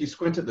 if you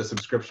squint at the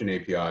subscription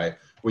API,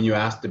 when you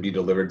ask to be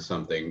delivered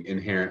something,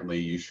 inherently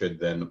you should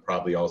then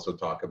probably also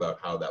talk about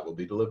how that will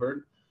be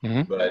delivered.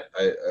 Mm-hmm. But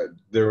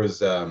there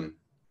was a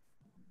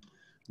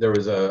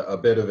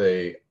bit of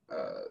a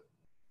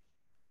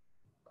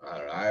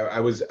I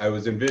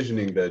was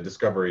envisioning the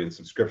discovery and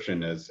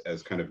subscription as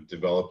kind of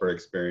developer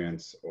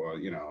experience, or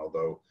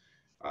although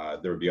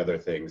there would be other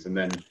things, and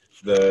then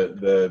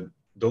the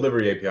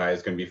delivery API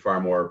is going to be far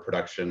more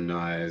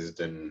productionized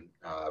and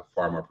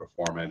far more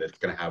performant. It's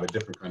going to have a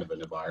different kind of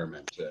an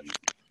environment and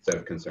set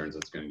of concerns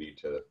it's going to need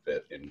to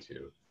fit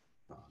into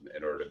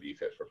in order to be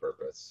fit for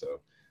purpose.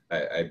 So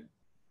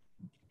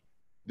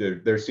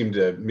there seemed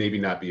to maybe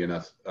not be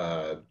enough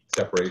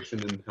separation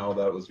in how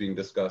that was being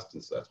discussed,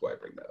 and so that's why I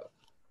bring that up.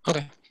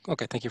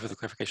 Okay, thank you for the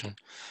clarification.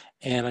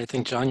 And I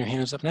think, John, your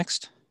hand is up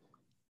next.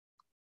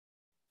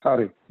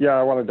 Howdy. Yeah,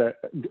 I wanted to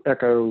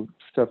echo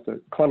stuff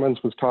that Clemens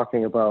was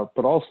talking about,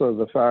 but also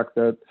the fact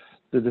that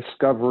the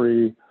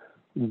discovery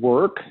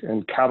work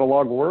and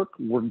catalog work,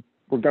 we're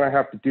going to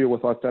have to deal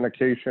with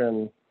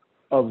authentication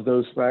of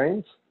those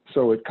things.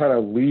 So it kind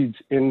of leads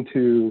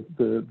into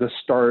the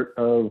start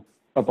of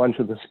a bunch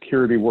of the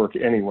security work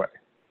anyway.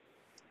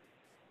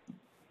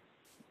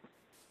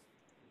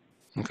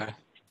 Okay,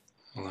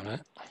 hold on a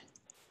minute.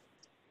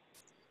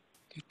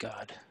 Good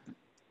God.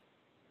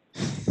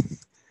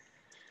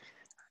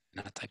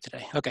 Not type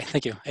today. Okay,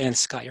 thank you. And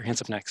Scott, your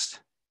hand's up next.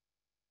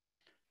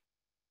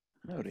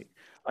 Howdy.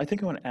 I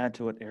think I want to add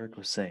to what Eric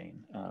was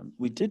saying.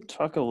 We did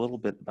talk a little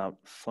bit about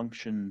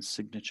function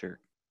signature,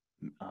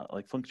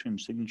 like function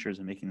signatures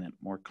and making that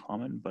more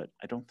common, but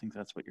I don't think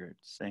that's what you're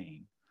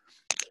saying.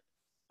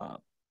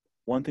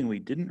 One thing we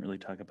didn't really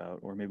talk about,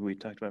 or maybe we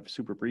talked about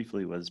super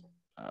briefly, was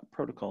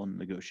protocol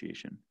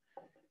negotiation,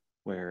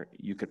 where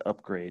you could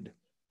upgrade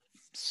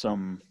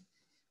some,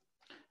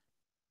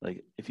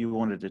 like if you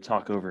wanted to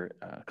talk over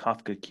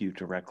Kafka queue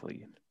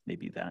directly,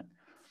 maybe that.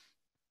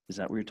 Is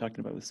that what you're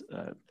talking about with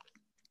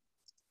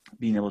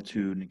being able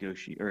to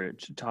negotiate or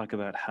to talk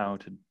about how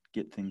to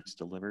get things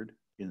delivered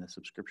in the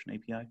subscription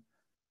API?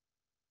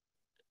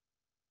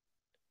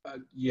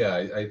 Yeah,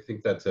 I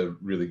think that's a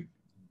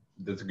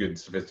good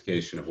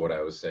sophistication of what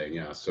I was saying.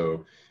 Yeah,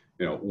 so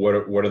what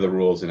are the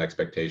rules and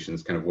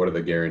expectations? Kind of what are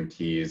the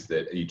guarantees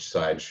that each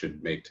side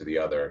should make to the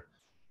other?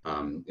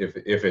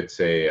 If it's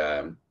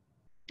a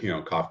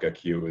Kafka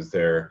queue, is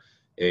there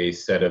a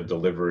set of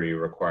delivery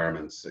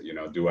requirements?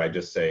 Do I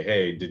just say,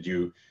 hey,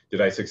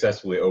 did I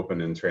successfully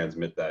open and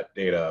transmit that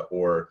data,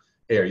 or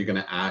hey, are you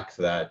going to act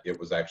that it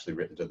was actually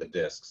written to the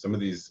disk? Some of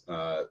these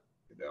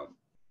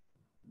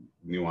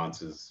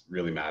nuances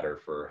really matter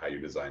for how you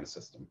design a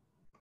system.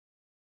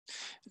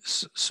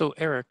 So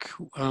Eric,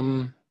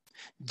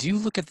 do you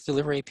look at the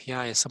delivery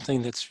API as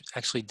something that's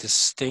actually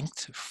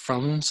distinct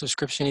from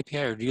subscription API,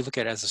 or do you look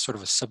at it as a sort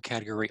of a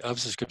subcategory of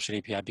subscription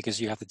API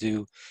because you have to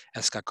do,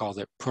 as Scott called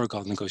it,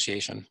 protocol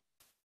negotiation?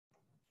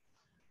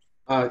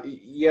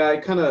 Yeah,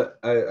 that's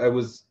what I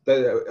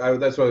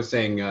was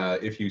saying.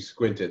 If you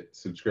squint at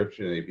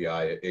subscription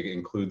API, it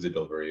includes a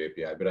delivery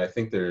API, but I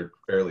think they're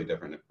fairly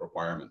different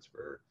requirements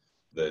for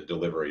the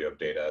delivery of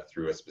data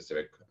through a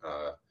specific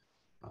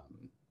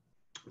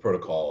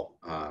protocol,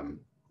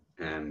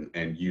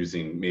 and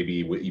using maybe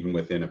even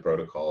within a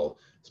protocol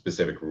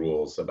specific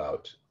rules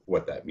about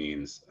what that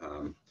means.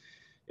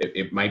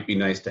 It might be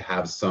nice to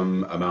have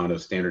some amount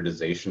of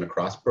standardization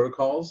across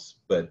protocols,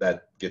 but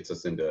that gets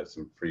us into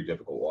some pretty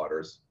difficult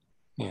waters.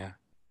 Yeah.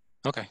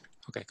 Okay,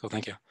 cool,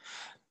 thank you.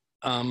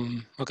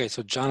 Okay,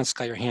 so John and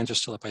Scott, your hands are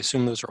still up. I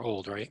assume those are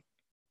old, right?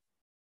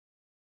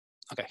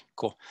 Okay,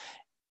 cool.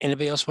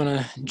 Anybody else want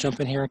to jump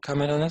in here and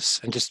comment on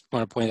this? And just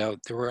want to point out,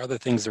 there were other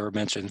things that were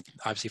mentioned.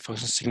 Obviously,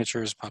 function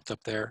signatures popped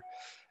up there.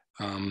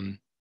 The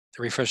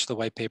refresh of the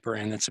white paper,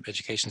 and then some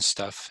education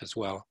stuff as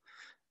well.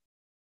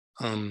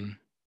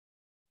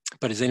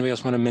 But does anybody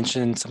else want to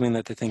mention something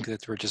that they think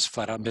that we're just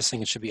flat out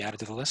missing and should be added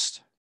to the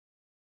list?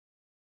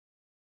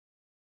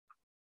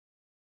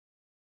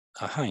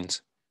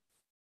 Heinz.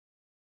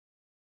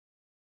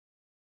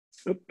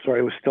 Oops, sorry,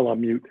 I was still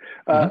on mute.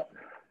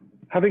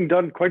 Having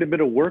done quite a bit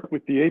of work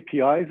with the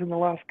APIs in the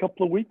last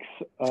couple of weeks,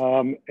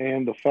 and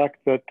the fact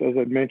that, as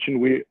I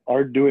mentioned, we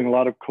are doing a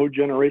lot of code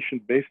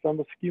generation based on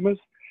the schemas,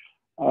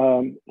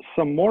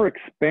 some more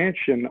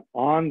expansion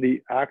on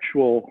the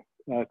actual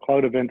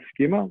Cloud Event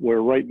schema,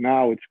 where right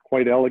now it's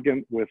quite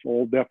elegant with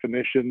old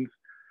definitions.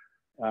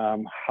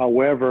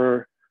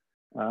 However,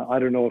 I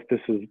don't know if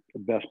this is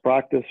best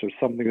practice or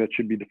something that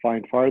should be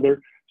defined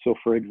farther. So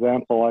for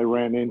example, I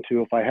ran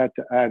into, if I had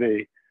to add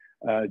a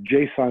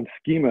JSON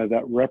schema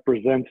that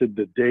represented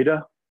the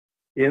data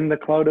in the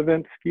cloud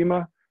event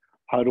schema,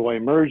 how do I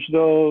merge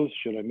those?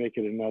 Should I make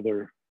it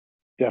another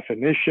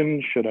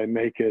definition? Should I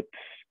make it,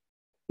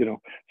 you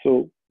know,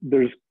 so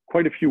there's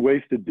quite a few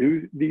ways to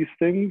do these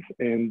things,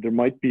 and there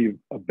might be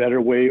a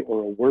better way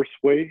or a worse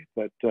way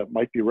that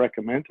might be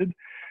recommended.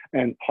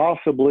 And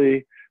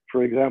possibly,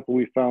 for example,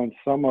 we found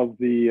some of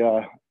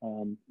the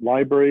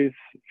libraries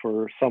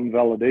for some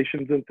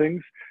validations and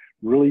things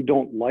really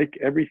don't like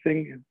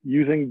everything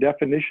using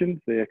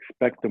definitions. They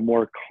expect a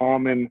more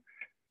common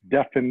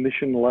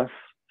definitionless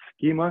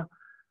schema.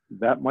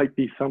 That might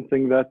be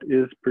something that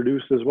is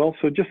produced as well.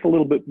 So just a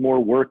little bit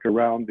more work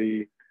around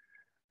the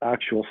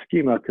actual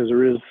schema, because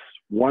there is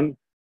one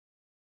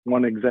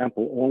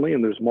example only,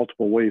 and there's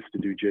multiple ways to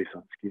do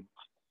JSON schemas.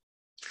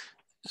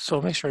 So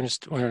I'll make sure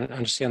I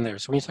understand there.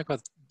 So when you talk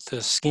about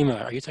the schema,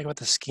 are you talking about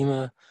the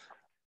schema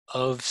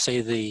of,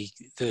 say,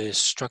 the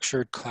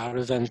structured cloud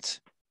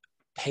event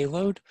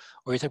payload,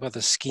 or are you talking about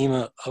the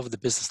schema of the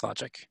business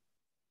logic?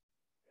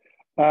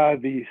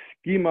 The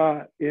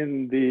schema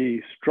in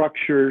the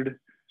structured,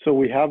 so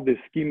we have the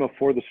schema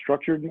for the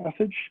structured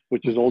message,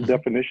 which is old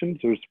definitions.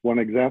 There's one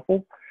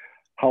example.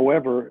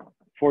 However,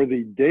 for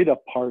the data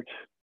part,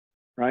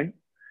 right,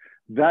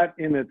 that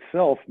in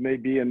itself may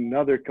be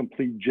another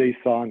complete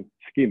JSON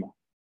schema.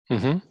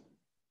 Mm-hmm.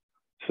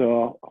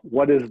 So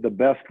what is the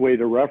best way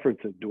to reference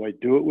it? Do I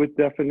do it with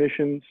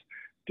definitions?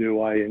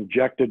 Do I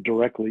inject it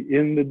directly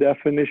in the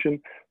definition?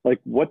 Like,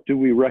 what do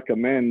we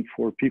recommend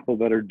for people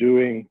that are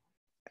doing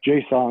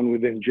JSON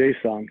within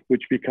JSON,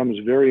 which becomes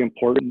very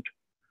important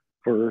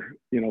for,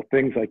 you know,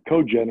 things like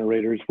code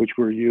generators, which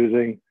we're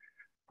using,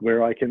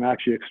 where I can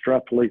actually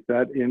extrapolate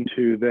that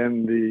into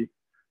then the,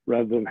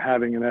 rather than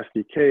having an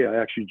SDK,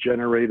 I actually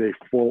generate a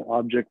full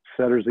object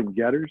setters and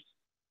getters.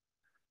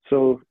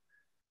 So,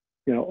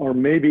 you know, or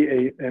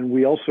maybe and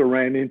we also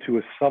ran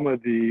into some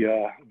of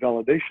the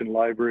validation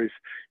libraries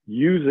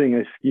using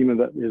a schema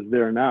that is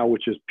there now,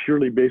 which is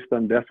purely based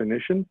on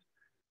definitions,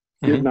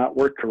 did not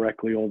work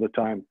correctly all the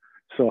time.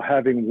 So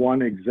having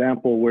one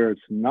example where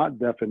it's not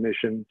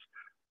definitions,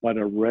 but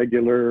a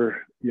regular,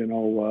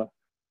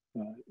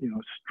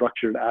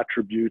 structured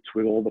attributes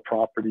with all the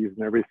properties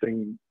and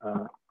everything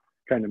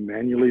kind of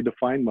manually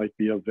defined might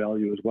be of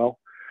value as well.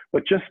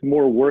 But just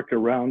more work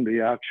around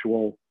the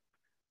actual,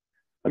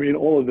 I mean,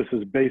 all of this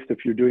is based, if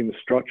you're doing the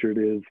structured,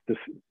 is this,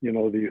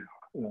 the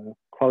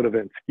cloud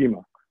event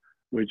schema,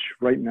 which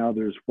right now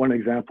there's one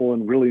example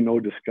and really no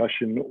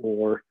discussion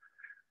or,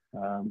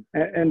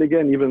 and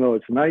again, even though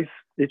it's nice,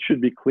 it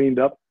should be cleaned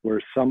up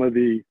where some of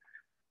the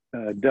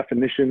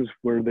definitions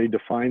where they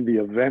define the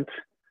event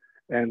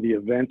and the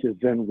event is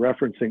then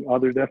referencing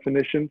other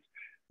definitions.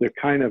 They're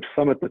kind of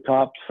some at the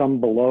top, some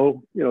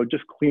below,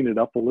 just clean it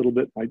up a little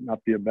bit might not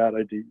be a bad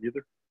idea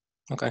either.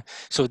 Okay,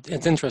 so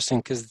it's interesting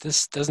because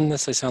this doesn't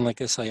necessarily sound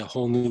like it's like a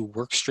whole new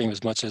work stream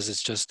as much as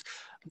it's just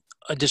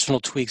additional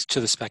tweaks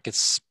to the spec.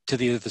 It's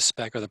to either the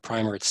spec or the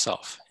primer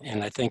itself.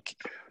 And I think,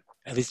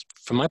 at least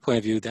from my point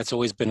of view, that's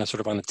always been a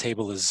sort of on the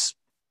table as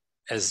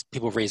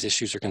people raise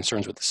issues or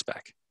concerns with the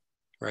spec,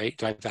 right?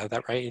 Do I have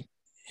that right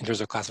in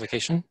terms of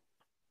classification?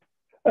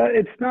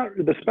 It's not,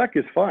 the spec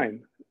is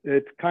fine.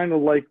 It's kind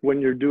of like when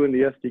you're doing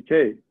the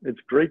SDK. It's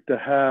great to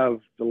have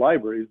the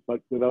libraries, but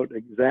without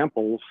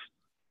examples,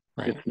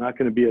 right, it's not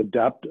going to be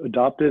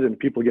adopted and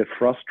people get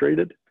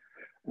frustrated.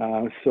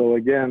 So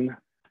again,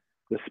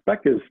 the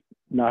spec is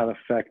not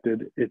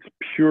affected. It's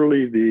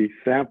purely the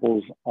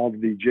samples of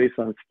the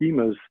JSON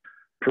schemas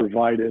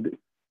provided,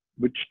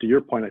 which to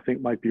your point, I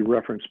think might be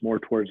referenced more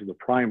towards the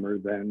primer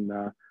than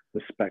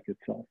the spec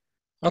itself.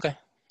 Okay.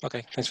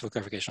 Okay, thanks for the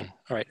clarification.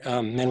 All right,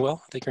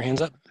 Manuel, take your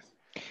hands up.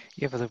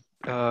 Yeah, for the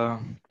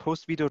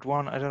post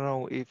V.1, I don't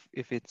know if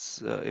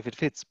it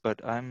fits, but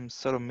I'm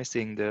sort of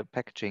missing the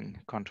packaging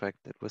contract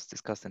that was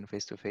discussed in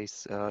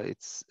face-to-face.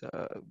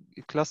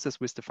 It clusters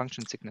with the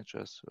function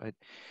signatures, right?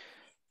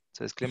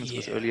 So as Clemens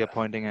was earlier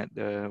pointing at,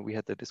 we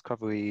had the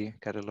discovery,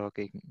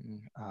 cataloging,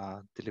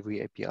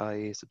 delivery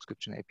API,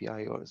 subscription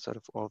API, or sort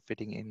of all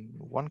fitting in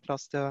one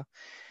cluster.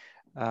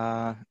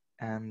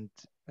 And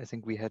I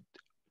think we had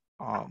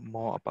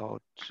more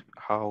about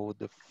how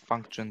the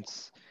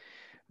functions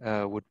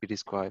would be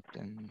described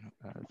in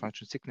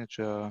function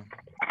signature,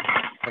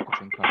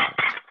 packaging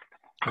contract.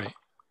 Right.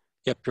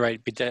 Yep, you're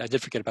right. I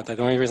did forget about that.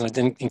 The only reason I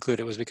didn't include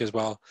it was because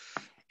while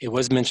it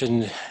was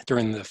mentioned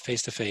during the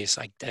face-to-face,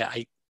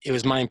 it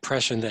was my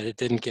impression that it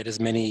didn't get as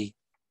many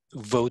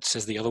votes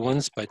as the other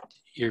ones, but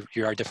you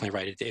are definitely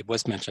right. It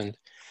was mentioned.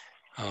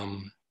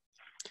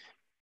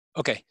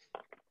 Okay.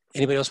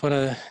 Anybody else want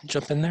to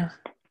jump in there?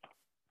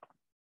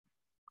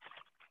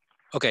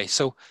 Okay,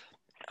 so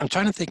I'm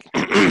trying to think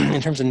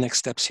in terms of next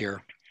steps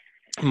here.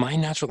 My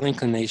natural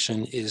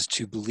inclination is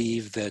to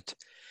believe that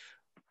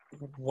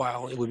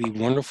while it would be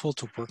wonderful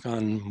to work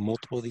on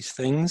multiple of these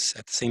things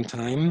at the same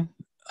time,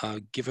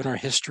 given our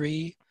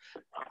history,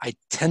 I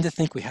tend to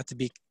think we have to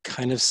be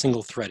kind of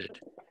single-threaded.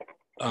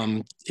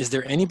 Is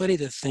there anybody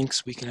that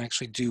thinks we can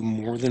actually do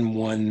more than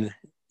one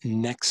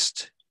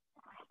next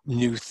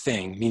new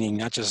thing, meaning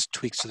not just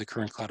tweaks to the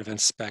current cloud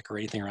event spec or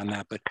anything around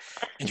that, but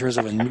in terms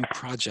of a new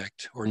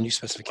project or a new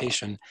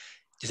specification,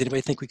 does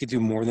anybody think we could do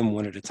more than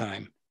one at a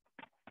time?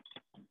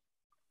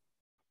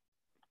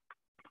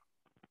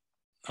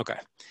 Okay,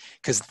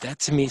 because that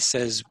to me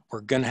says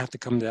we're gonna have to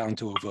come down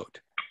to a vote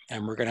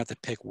and we're gonna have to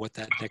pick what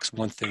that next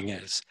one thing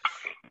is.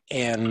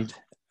 And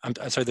I'm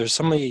sorry, there's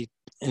somebody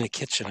in the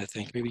kitchen, I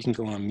think. Maybe you can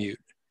go on mute.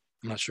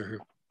 I'm not sure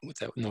what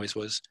that noise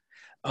was.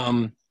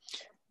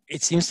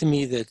 It seems to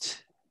me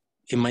that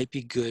it might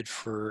be good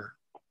for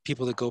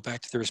people to go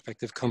back to their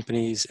respective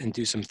companies and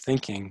do some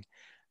thinking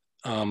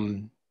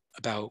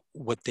about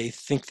what they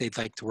think they'd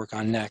like to work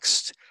on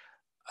next.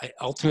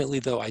 Ultimately,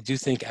 though, I do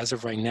think as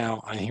of right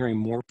now, I'm hearing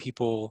more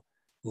people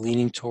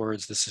leaning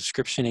towards the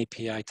subscription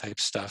API type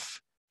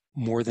stuff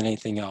more than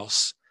anything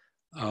else.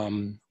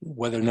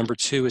 Whether number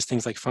two is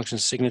things like function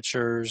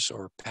signatures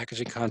or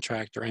packaging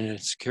contract or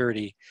end-to-end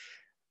security,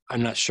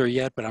 I'm not sure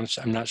yet, but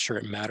I'm not sure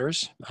it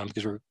matters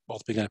because we're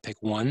ultimately going to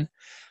pick one.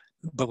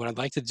 But what I'd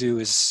like to do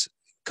is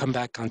come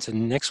back onto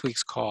next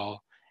week's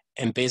call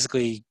and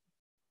basically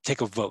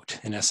take a vote,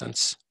 in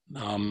essence,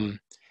 and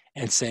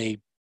say,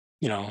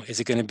 you know, is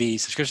it going to be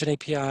subscription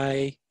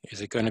API? Is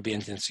it going to be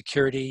end-to-end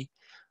security?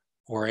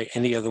 Or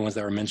any other ones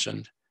that were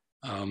mentioned?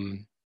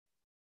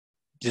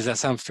 Does that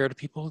sound fair to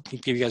people? Can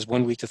give you guys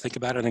 1 week to think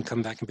about it and then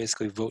come back and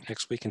basically vote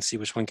next week and see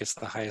which one gets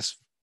the highest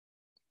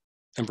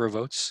number of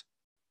votes?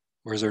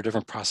 Or is there a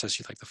different process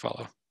you'd like to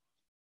follow?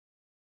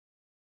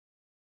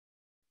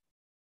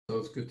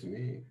 Sounds good to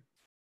me.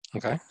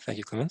 Okay, thank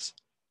you, Clemens.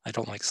 I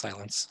don't like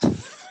silence.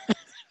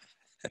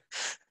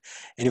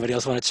 Anybody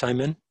else want to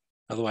chime in?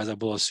 Otherwise, I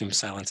will assume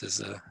silence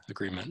is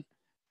agreement.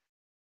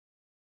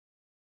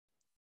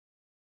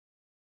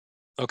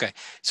 Okay,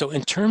 so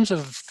in terms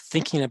of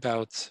thinking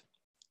about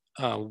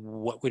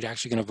what we're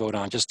actually going to vote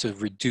on, just to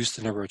reduce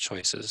the number of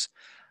choices,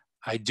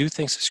 I do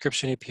think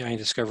subscription API and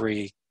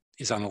discovery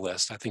is on the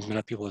list. I think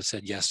many people have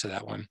said yes to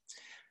that one.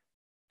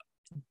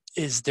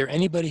 Is there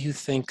anybody who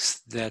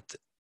thinks that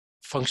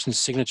function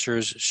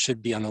signatures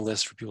should be on the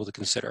list for people to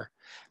consider?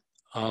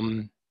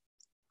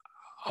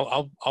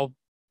 I'll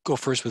go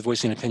first with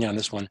voicing an opinion on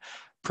this one.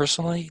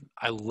 Personally,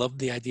 I love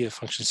the idea of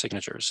function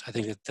signatures. I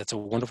think that that's a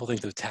wonderful thing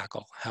to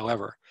tackle.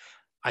 However,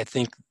 I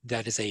think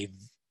that it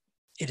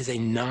is a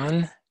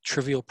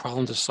non-trivial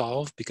problem to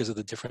solve because of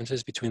the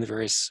differences between the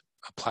various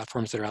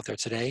platforms that are out there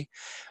today,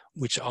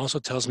 which also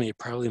tells me it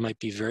probably might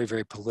be very,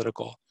 very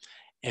political.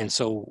 And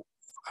so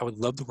I would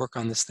love to work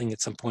on this thing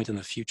at some point in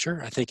the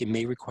future. I think it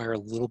may require a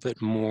little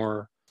bit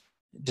more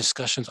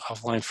discussions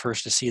offline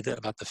first to see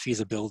about the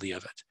feasibility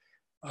of it.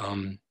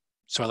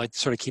 So I like to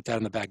sort of keep that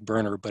in the back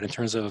burner, but in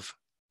terms of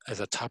as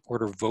a top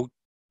order vote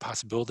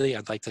possibility,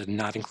 I'd like to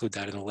not include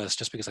that in the list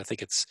just because I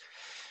think it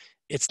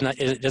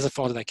doesn't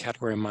fall into that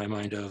category in my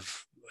mind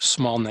of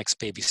small next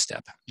baby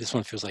step. This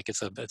one feels like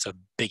it's a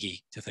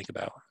biggie to think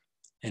about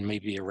and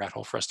maybe a rat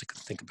hole for us to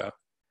think about.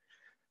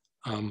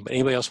 But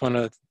anybody else want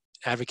to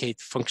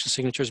advocate function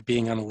signatures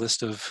being on the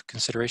list of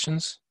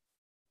considerations?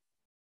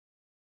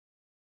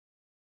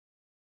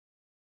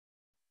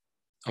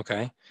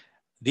 Okay.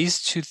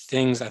 These two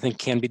things I think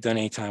can be done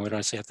anytime. We don't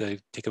necessarily have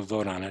to take a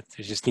vote on it.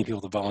 You just need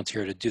people to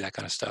volunteer to do that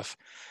kind of stuff.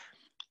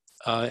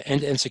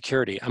 End-to-end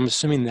security. I'm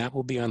assuming that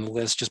will be on the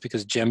list just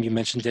because, Jem, you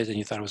mentioned it and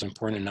you thought it was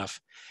important enough.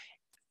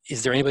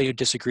 Is there anybody who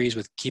disagrees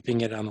with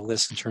keeping it on the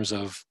list in terms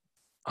of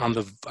on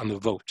the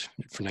vote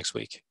for next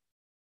week?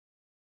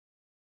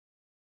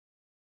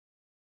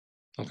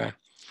 Okay.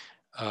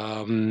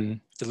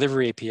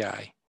 Delivery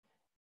API.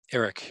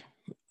 Eric,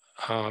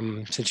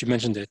 since you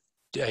mentioned it,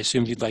 I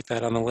assume you'd like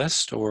that on the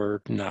list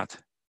or not?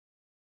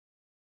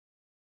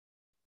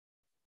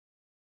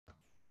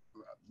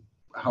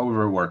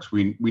 However it works,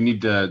 we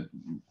need to,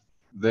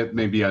 that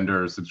may be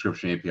under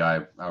subscription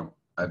API.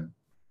 I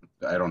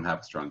don't have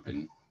a strong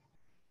opinion.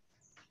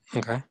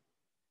 Okay.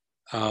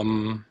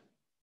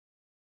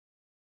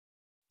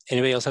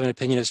 Anybody else have an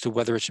opinion as to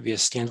whether it should be a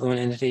standalone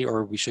entity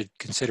or we should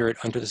consider it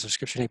under the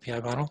subscription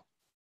API model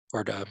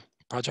or the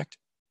project?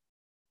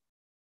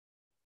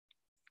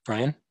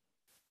 Brian?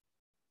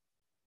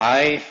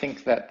 I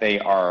think that they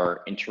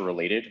are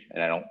interrelated,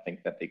 and I don't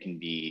think that they can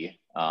be,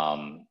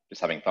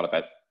 just having thought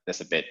about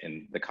this a bit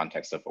in the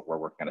context of what we're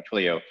working on at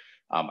Twilio,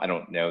 I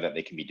don't know that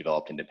they can be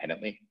developed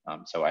independently.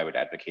 So I would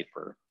advocate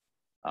for,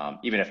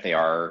 even if they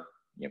are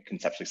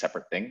conceptually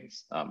separate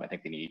things, I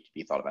think they need to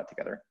be thought about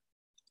together.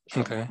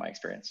 From my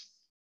experience.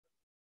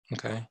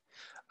 Okay.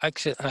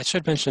 Actually, I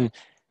should mention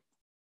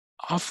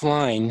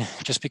offline,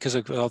 just because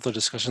of all the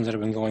discussions that have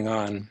been going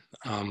on,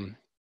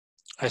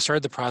 I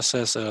started the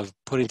process of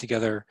putting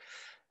together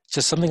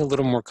just something a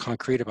little more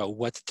concrete about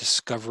what the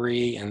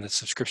discovery and the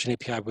subscription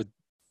API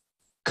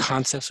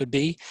concepts would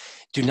be.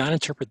 Do not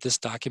interpret this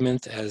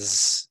document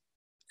as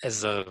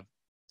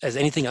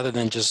anything other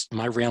than just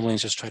my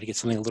ramblings, just try to get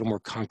something a little more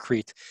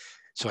concrete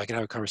so I can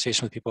have a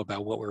conversation with people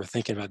about what we were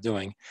thinking about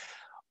doing.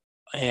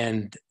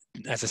 And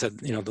as I said,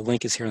 the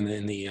link is here in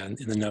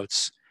the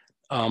notes.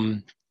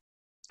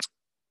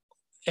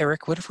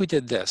 Eric, what if we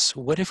did this?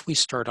 What if we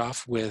start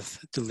off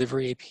with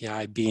delivery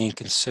API being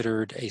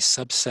considered a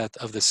subset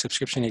of the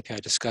subscription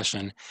API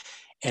discussion,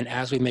 and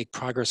as we make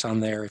progress on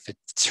there, if it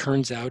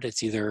turns out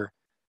it's either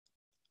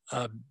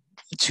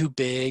too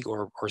big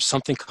or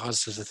something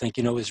causes us to think,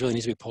 you know, this really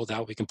needs to be pulled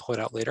out, we can pull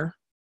it out later?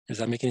 Does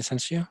that make any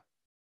sense to you?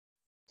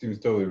 Seems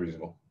totally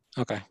reasonable.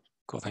 Okay,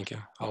 cool, thank you.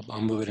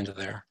 I'll move it into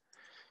there.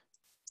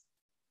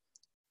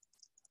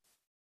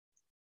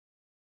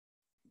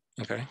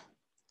 Okay.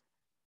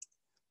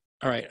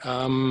 All right,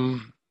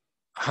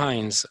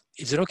 Heinz,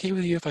 is it okay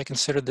with you if I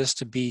consider this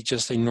to be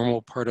just a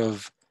normal part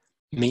of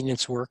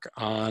maintenance work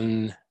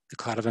on the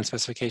cloud event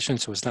specification,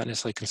 so it's not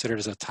necessarily considered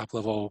as a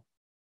top-level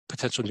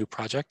potential new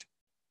project?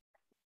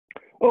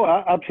 Oh,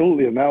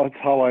 absolutely, and that's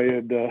how I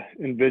had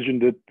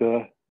envisioned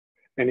it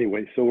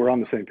anyway, so we're on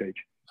the same page.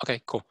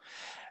 Okay, cool.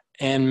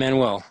 And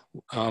Manuel,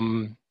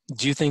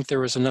 do you think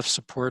there was enough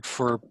support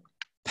for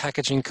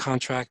packaging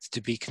contract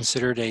to be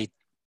considered a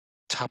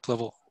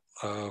top-level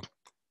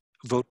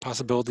vote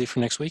possibility for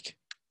next week?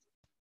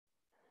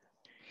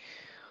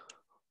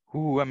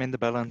 Ooh, I'm in the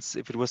balance.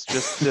 If it was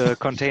just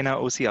container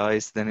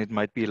OCIs, then it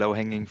might be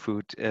low-hanging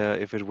fruit.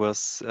 If it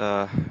was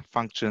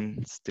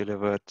functions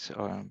delivered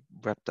or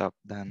wrapped up,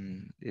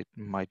 then it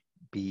might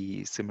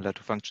be similar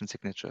to function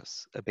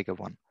signatures, a bigger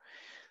one.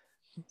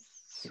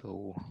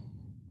 So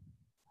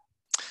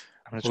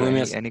I'm not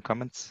sure. Any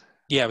comments?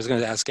 Yeah, I was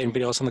going to ask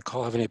anybody else on the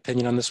call have any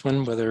opinion on this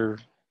one, whether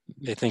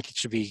they think it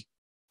should be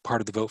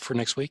part of the vote for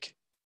next week?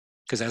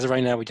 Because as of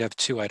right now, we have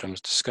two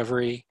items,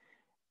 discovery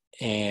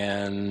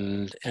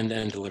and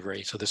end-to-end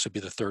delivery. So this would be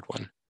the third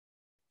one.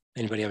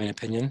 Anybody have any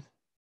opinion?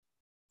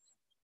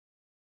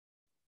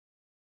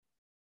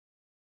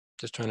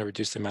 Just trying to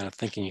reduce the amount of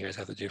thinking you guys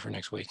have to do for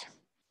next week.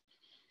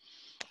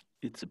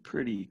 It's a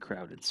pretty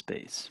crowded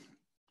space.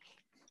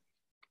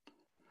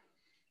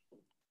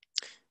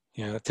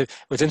 Yeah,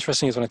 what's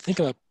interesting is when I think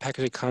about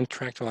packaging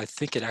contract, well, I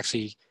think it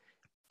actually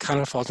kind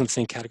of falls in the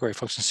same category of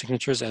function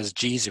signatures as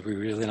geez, it'd be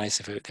really nice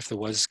if there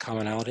was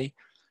commonality.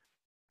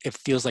 It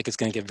feels like it's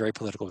going to get very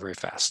political very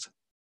fast.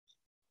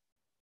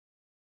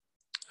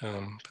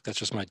 But that's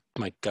just my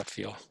gut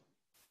feel.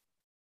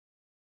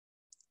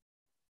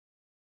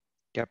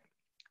 Yep.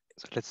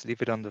 So let's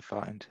leave it on the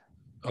find.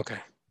 Okay.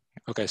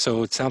 Okay.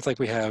 So it sounds like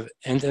we have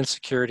end-to-end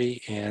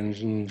security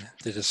and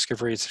the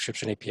discovery and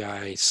subscription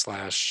API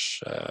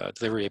 /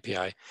 delivery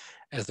API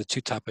as the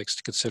two topics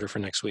to consider for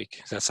next week.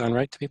 Does that sound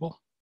right to people?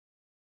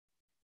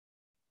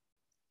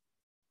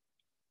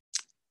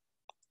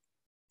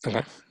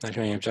 Okay. Not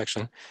hearing any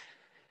objection.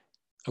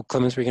 Oh,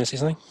 Clemens, were you going to say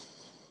something?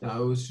 I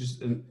was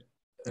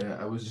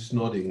just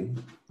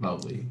nodding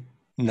loudly.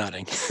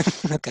 Nodding.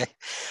 Okay.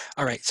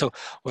 All right. So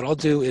what I'll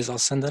do is I'll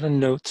send out a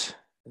note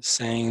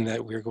saying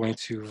that we're going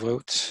to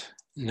vote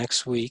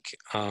next week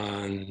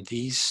on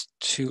these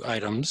two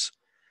items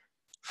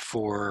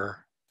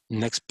for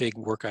next big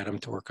work item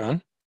to work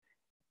on.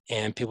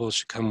 And people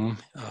should come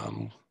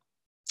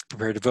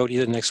prepared to vote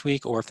either next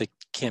week, or if they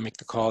can't make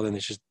the call, then they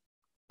should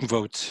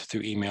vote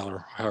through email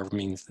or whatever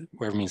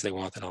means they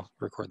want, then I'll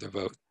record their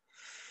vote.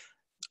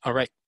 All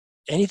right.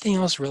 Anything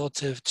else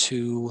relative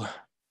to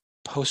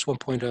post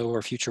 1.0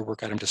 or future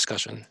work item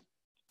discussion?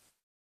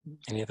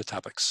 Any other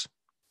topics?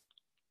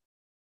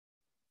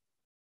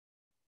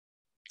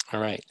 All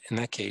right. In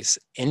that case,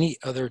 any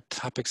other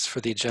topics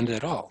for the agenda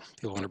at all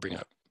people want to bring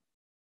up?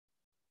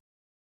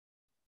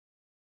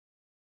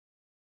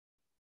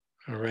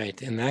 All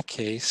right. In that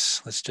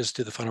case, let's just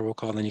do the final roll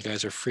call, and then you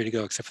guys are free to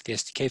go, except for the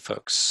SDK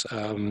folks.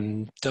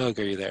 Doug,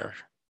 are you there?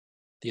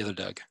 The other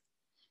Doug.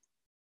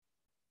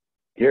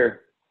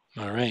 Here.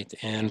 All right.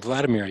 And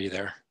Vladimir, are you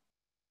there?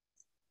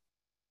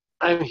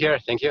 I'm here.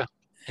 Thank you.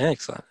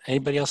 Excellent.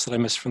 Anybody else that I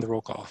missed from the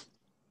roll call?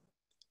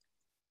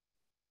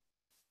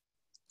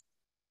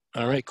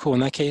 All right, cool.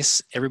 In that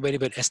case, everybody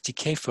but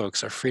SDK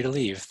folks are free to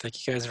leave.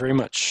 Thank you guys very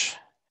much.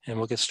 And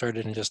we'll get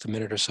started in just a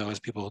minute or so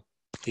as people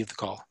leave the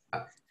call.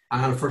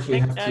 I unfortunately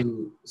have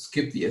to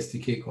skip the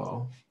SDK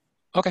call.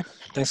 Okay,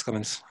 thanks,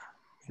 Clemens.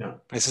 Yeah.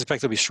 I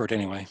suspect it'll be short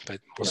anyway, but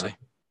we'll see.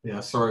 Yeah,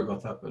 sorry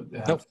about that,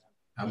 but nope.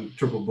 I'm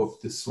triple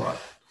booked this slot.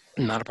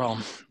 Not a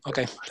problem.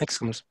 Okay, thanks,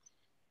 Clemens.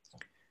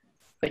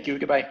 Thank you.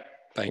 Goodbye.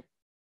 Bye.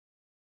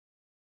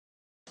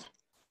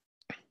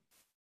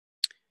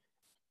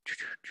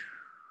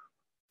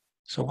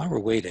 So while we're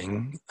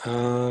waiting,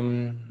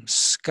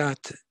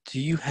 Scott,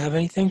 do you have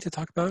anything to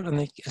talk about on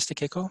the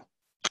SDK call?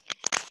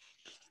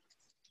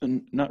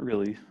 Not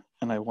really,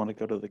 and I want to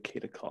go to the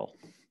Kata call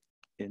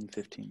in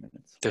 15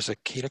 minutes. There's a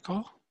Kata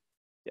call?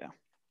 Yeah.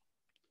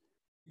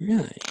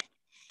 Really?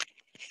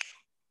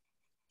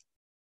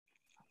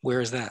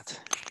 Where is that?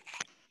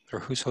 Or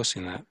who's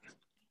hosting that?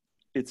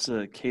 It's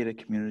a Kata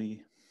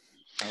community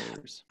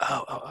hours.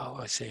 Oh,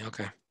 I see.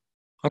 Okay.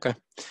 Okay.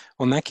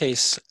 Well, in that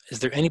case, is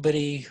there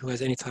anybody who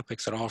has any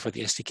topics at all for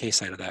the SDK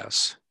side of the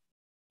house?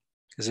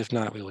 Because if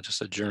not, we will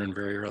just adjourn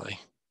very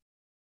early.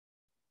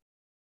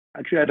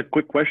 Actually, I had a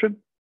quick question.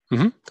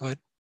 Mm-hmm. Go ahead.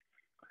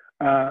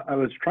 I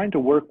was trying to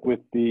work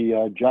with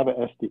the Java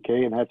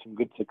SDK and had some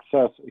good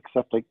success,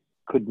 except I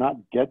could not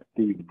get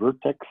the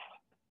Vertex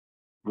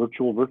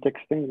virtual vertex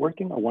thing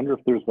working? I wonder if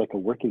there's like a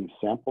working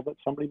sample that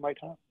somebody might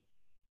have.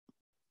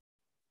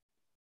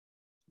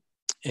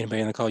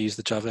 Anybody on the call use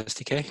the Java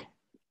SDK?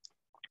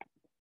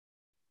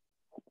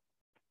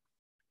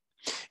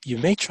 You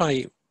may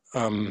try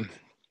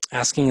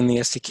asking in the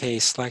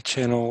SDK Slack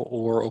channel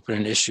or open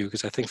an issue,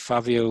 because I think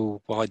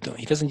Fabio, while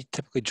he doesn't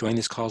typically join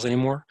these calls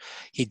anymore,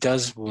 he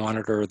does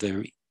monitor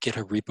the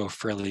GitHub repo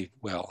fairly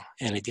well,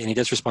 and he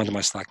does respond to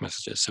my Slack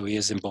messages, so he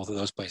is in both of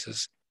those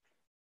places.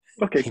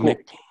 Okay, cool.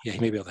 He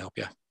may be able to help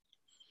you.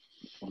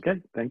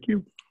 Okay, thank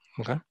you.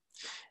 Okay.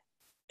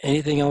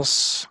 Anything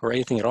else or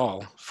anything at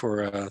all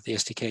for the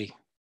SDK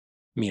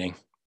meeting?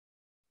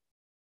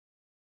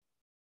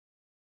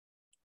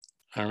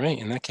 All right,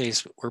 in that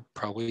case, we're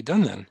probably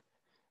done then.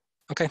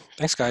 Okay,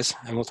 thanks guys.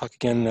 And we'll talk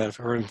again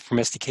from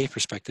SDK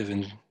perspective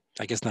in,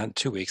 I guess not in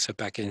 2 weeks, but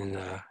back in,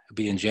 it'll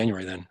be in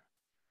January then,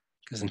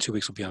 because in 2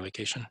 weeks we'll be on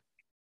vacation.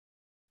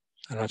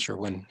 I'm not sure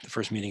when the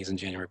first meeting is in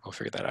January, but we'll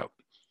figure that out.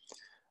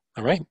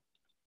 All right.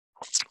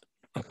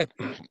 Okay,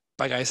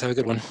 bye guys, have a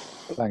good one.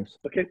 Thanks.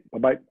 Okay,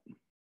 bye-bye.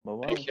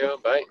 Bye-bye. Thank you,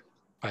 bye.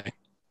 Bye.